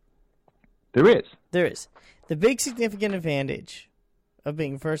market. There is. There is. The big significant advantage of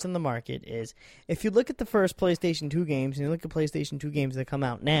being first on the market is if you look at the first PlayStation 2 games and you look at PlayStation 2 games that come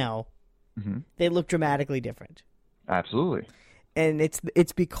out now, they look dramatically different. Absolutely. And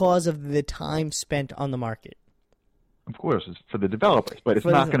it's because of the time spent on the market. Of course, it's for the developers, but it's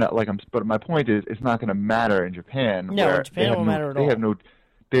not going to But my point is, it's not going to matter in Japan. No, in Japan it won't matter at all.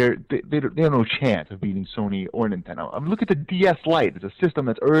 They have no chance of beating Sony or Nintendo. I mean, look at the DS Lite. It's a system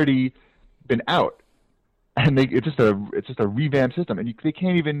that's already been out, and it's just a revamped system, and they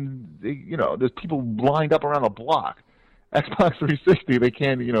can't even. There's people lined up around the block. Xbox 360, they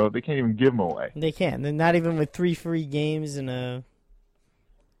can't even give them away. They can't. They're not even with 3 free games and a.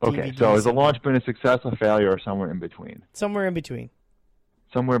 Okay, so has the launch been a success, a failure, or somewhere in between? Somewhere in between.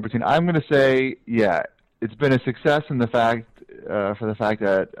 Somewhere in between. I'm going to say, yeah, it's been a success in the fact, for the fact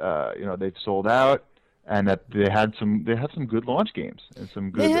that they've sold out and that they had some good launch games and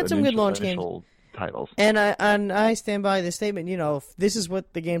some good. They had some good launch games. Titles. And I stand by the statement. If this is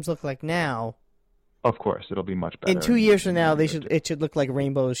what the games look like now. Of course, it'll be much better. In 2 years from now, it should look like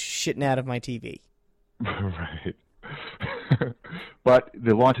rainbows shitting out of my TV. Right. But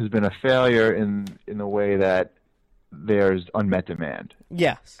the launch has been a failure in the way that there's unmet demand.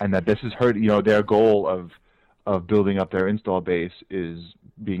 Yes. And that this has hurt, their goal of building up their install base is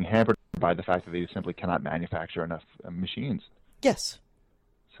being hampered by the fact that they simply cannot manufacture enough machines. Yes.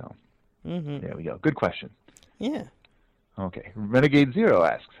 So, There we go. Good question. Yeah. Okay. Renegade Zero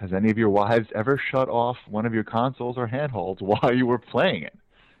asks, has any of your wives ever shut off one of your consoles or handholds while you were playing it?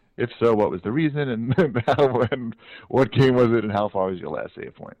 If so, what was the reason, and what game was it, and how far was your last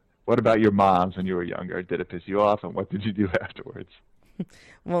save point? What about your moms when you were younger? Did it piss you off, and what did you do afterwards?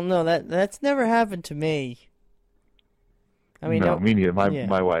 Well, no, that's never happened to me. I mean, no, me neither.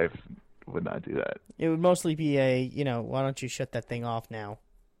 My wife would not do that. It would mostly be why don't you shut that thing off now?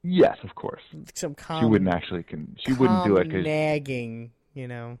 Yes, of course. Some she wouldn't actually. She wouldn't do it because nagging.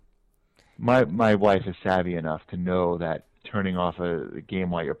 My wife is savvy enough to know that turning off a game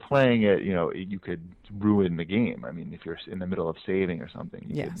while you're playing it, you could ruin the game. I mean, if you're in the middle of saving or something.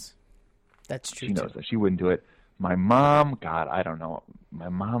 Yes, that's true. She knows that. She wouldn't do it. My mom, God, I don't know. My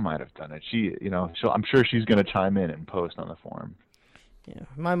mom might have done it. I'm sure she's going to chime in and post on the forum. Yeah,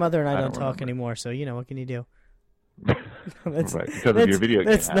 my mother and I don't talk anymore, so what can you do? Right, because of your video game.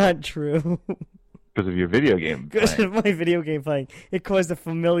 That's not true. Because of your video game. Because of my video game playing, it caused a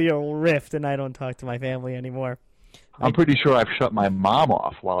familial rift, and I don't talk to my family anymore. I'm pretty sure I've shut my mom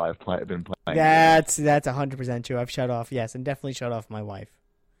off while I've been playing. That's 100% true. I've shut off, yes, and definitely shut off my wife.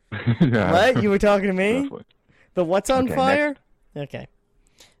 Yeah. What? You were talking to me? Definitely. The what's on fire? Next. Okay.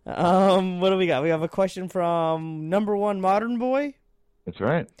 What do we got? We have a question from number 1 Modern Boy. That's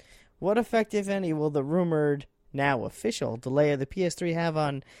right. What effect, if any, will the rumored, now official, delay of the PS3 have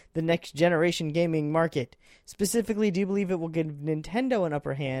on the next generation gaming market? Specifically, do you believe it will give Nintendo an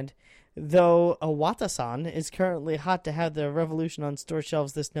upper hand? Though Iwata-san is currently hot to have the Revolution on store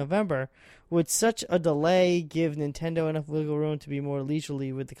shelves this November, would such a delay give Nintendo enough wiggle room to be more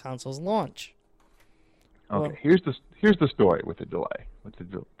leisurely with the console's launch? Okay, here's the story with the delay, with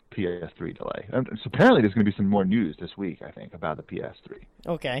the PS3 delay. So apparently there's going to be some more news this week, I think, about the PS3.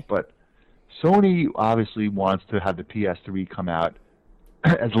 Okay. But Sony obviously wants to have the PS3 come out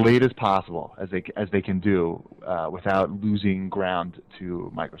as late as possible, as they can do, without losing ground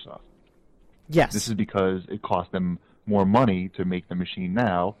to Microsoft. Yes. This is because it costs them more money to make the machine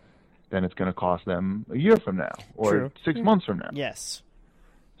now than it's going to cost them a year from now or True. 6 months from now. Yes.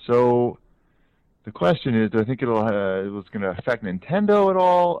 So the question is, do I think it was going to affect Nintendo at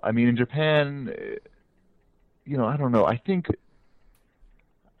all? I mean, in Japan, I don't know. I think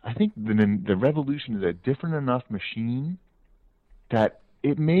the Revolution is a different enough machine that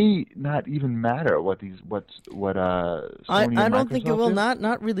it may not even matter what Sony I and don't Microsoft think it will do.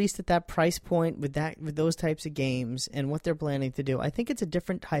 not released at that price point with those types of games and what they're planning to do. I think it's a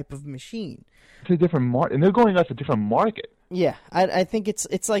different type of machine. It's a different market, and they're going after a different market. Yeah, I think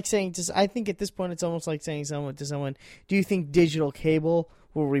it's like saying I think at this point it's almost like saying to someone, do you think digital cable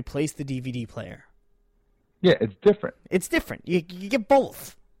will replace the DVD player? Yeah, it's different. It's different. You get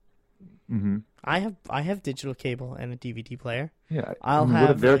both. Mm-hmm. I have digital cable and a DVD player. Yeah,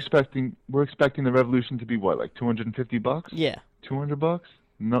 We're expecting the Revolution to be what, like $250? Yeah, $200?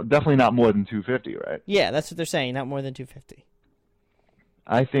 No, definitely not more than $250, right? Yeah, that's what they're saying. Not more than $250.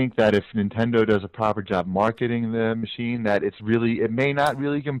 I think that if Nintendo does a proper job marketing the machine, that it may not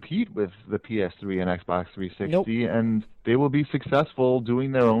really compete with the PS3 and Xbox 360, Nope. and they will be successful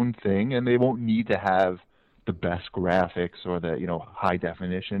doing their own thing, and they won't need to have the best graphics or the high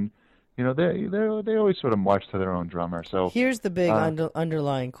definition. They always sort of march to their own drummer. So here's the big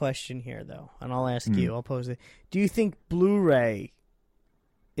underlying question here, though, and I'll ask you. I'll pose it. Do you think Blu-ray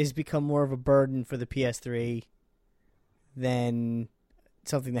has become more of a burden for the PS3 than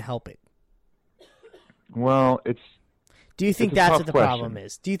something to help it? Well, do you think that's what the question. problem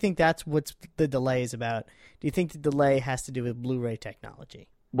is? Do you think that's what the delay is about? Do you think the delay has to do with Blu-ray technology?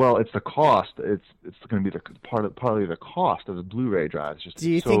 Well, it's the cost. It's going to be partly the cost of the Blu-ray drives.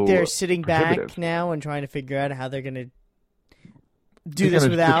 Do you think they're sitting back now and trying to figure out how they're going to do this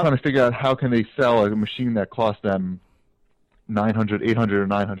without? They're trying to figure out how can they sell a machine that cost them $800 or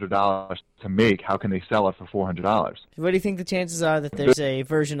 $900 to make. How can they sell it for $400? What do you think the chances are that there's a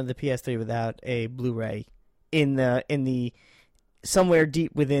version of the PS3 without a Blu-ray in the somewhere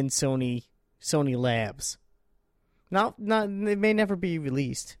deep within Sony Labs? Not. It may never be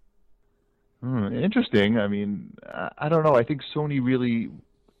released. Interesting. I mean, I don't know. I think Sony really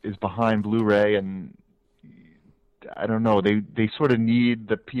is behind Blu-ray, and I don't know. They sort of need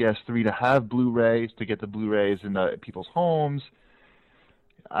the PS3 to have Blu-rays to get the Blu-rays in people's homes.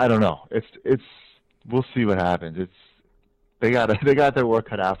 I don't know. It's. We'll see what happens. They got their work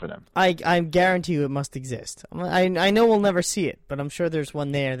cut out for them. I guarantee you it must exist. I know we'll never see it, but I'm sure there's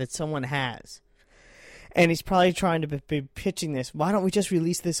one there that someone has. And he's probably trying to be pitching this. Why don't we just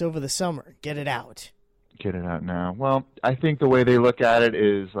release this over the summer? Get it out. Get it out now. Well, I think the way they look at it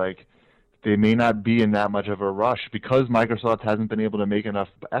is like they may not be in that much of a rush because Microsoft hasn't been able to make enough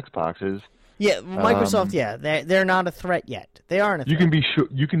Xboxes. Yeah, Microsoft. They're not a threat yet. They aren't a threat.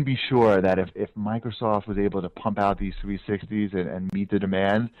 You can be sure that if Microsoft was able to pump out these 360s and meet the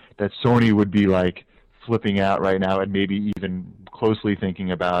demand, that Sony would be like flipping out right now and maybe even closely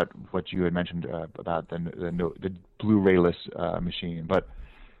thinking about what you had mentioned about the Blu-ray-less machine. But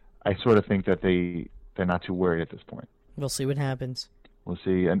I sort of think that they're not too worried at this point. We'll see what happens. We'll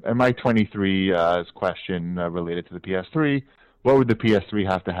see. And Mike 23's question related to the PS3, what would the PS3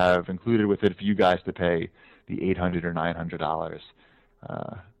 have to have included with it for you guys to pay the $800 or $900?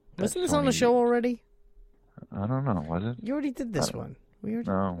 Wasn't this on the show already? I don't know. Was it? You already did this one. We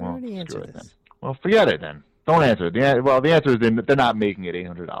already answered this. Then. Well, forget it then. Don't answer it. The answer is they're not making it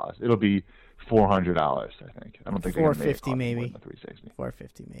 $800. It'll be $400, I think. I don't think they're going to make it maybe. More than $360.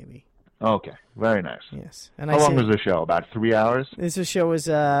 $450 maybe. Okay, very nice. Yes. And how long was the show? About 3 hours? This show is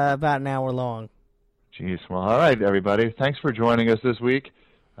about an hour long. Jeez. Well, all right, everybody. Thanks for joining us this week.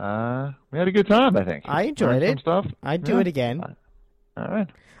 We had a good time, I think. I enjoyed it. Some stuff. I'd do it again. All right.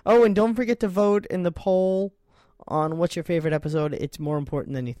 Oh, and don't forget to vote in the poll on what's your favorite episode. It's more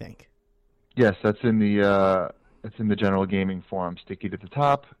important than you think. Yes, that's in the general gaming forum. Sticky to the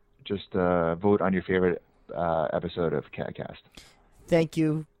top. Just vote on your favorite episode of CADcast. Thank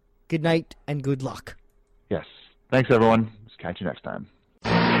you. Good night and good luck. Yes. Thanks, everyone. Let's catch you next time.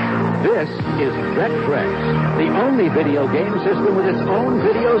 This is RecTrex, the only video game system with its own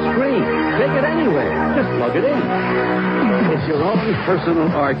video screen. Take it anywhere. Just plug it in. It's your own personal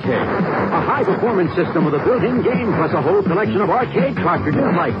arcade. A high-performance system with a built-in game plus a whole collection of arcade cartridges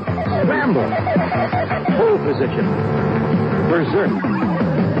like Scramble, Pole Position, Berserk.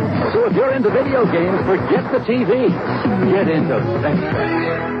 So if you're into video games, forget the TV. Get into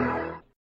RecTrex.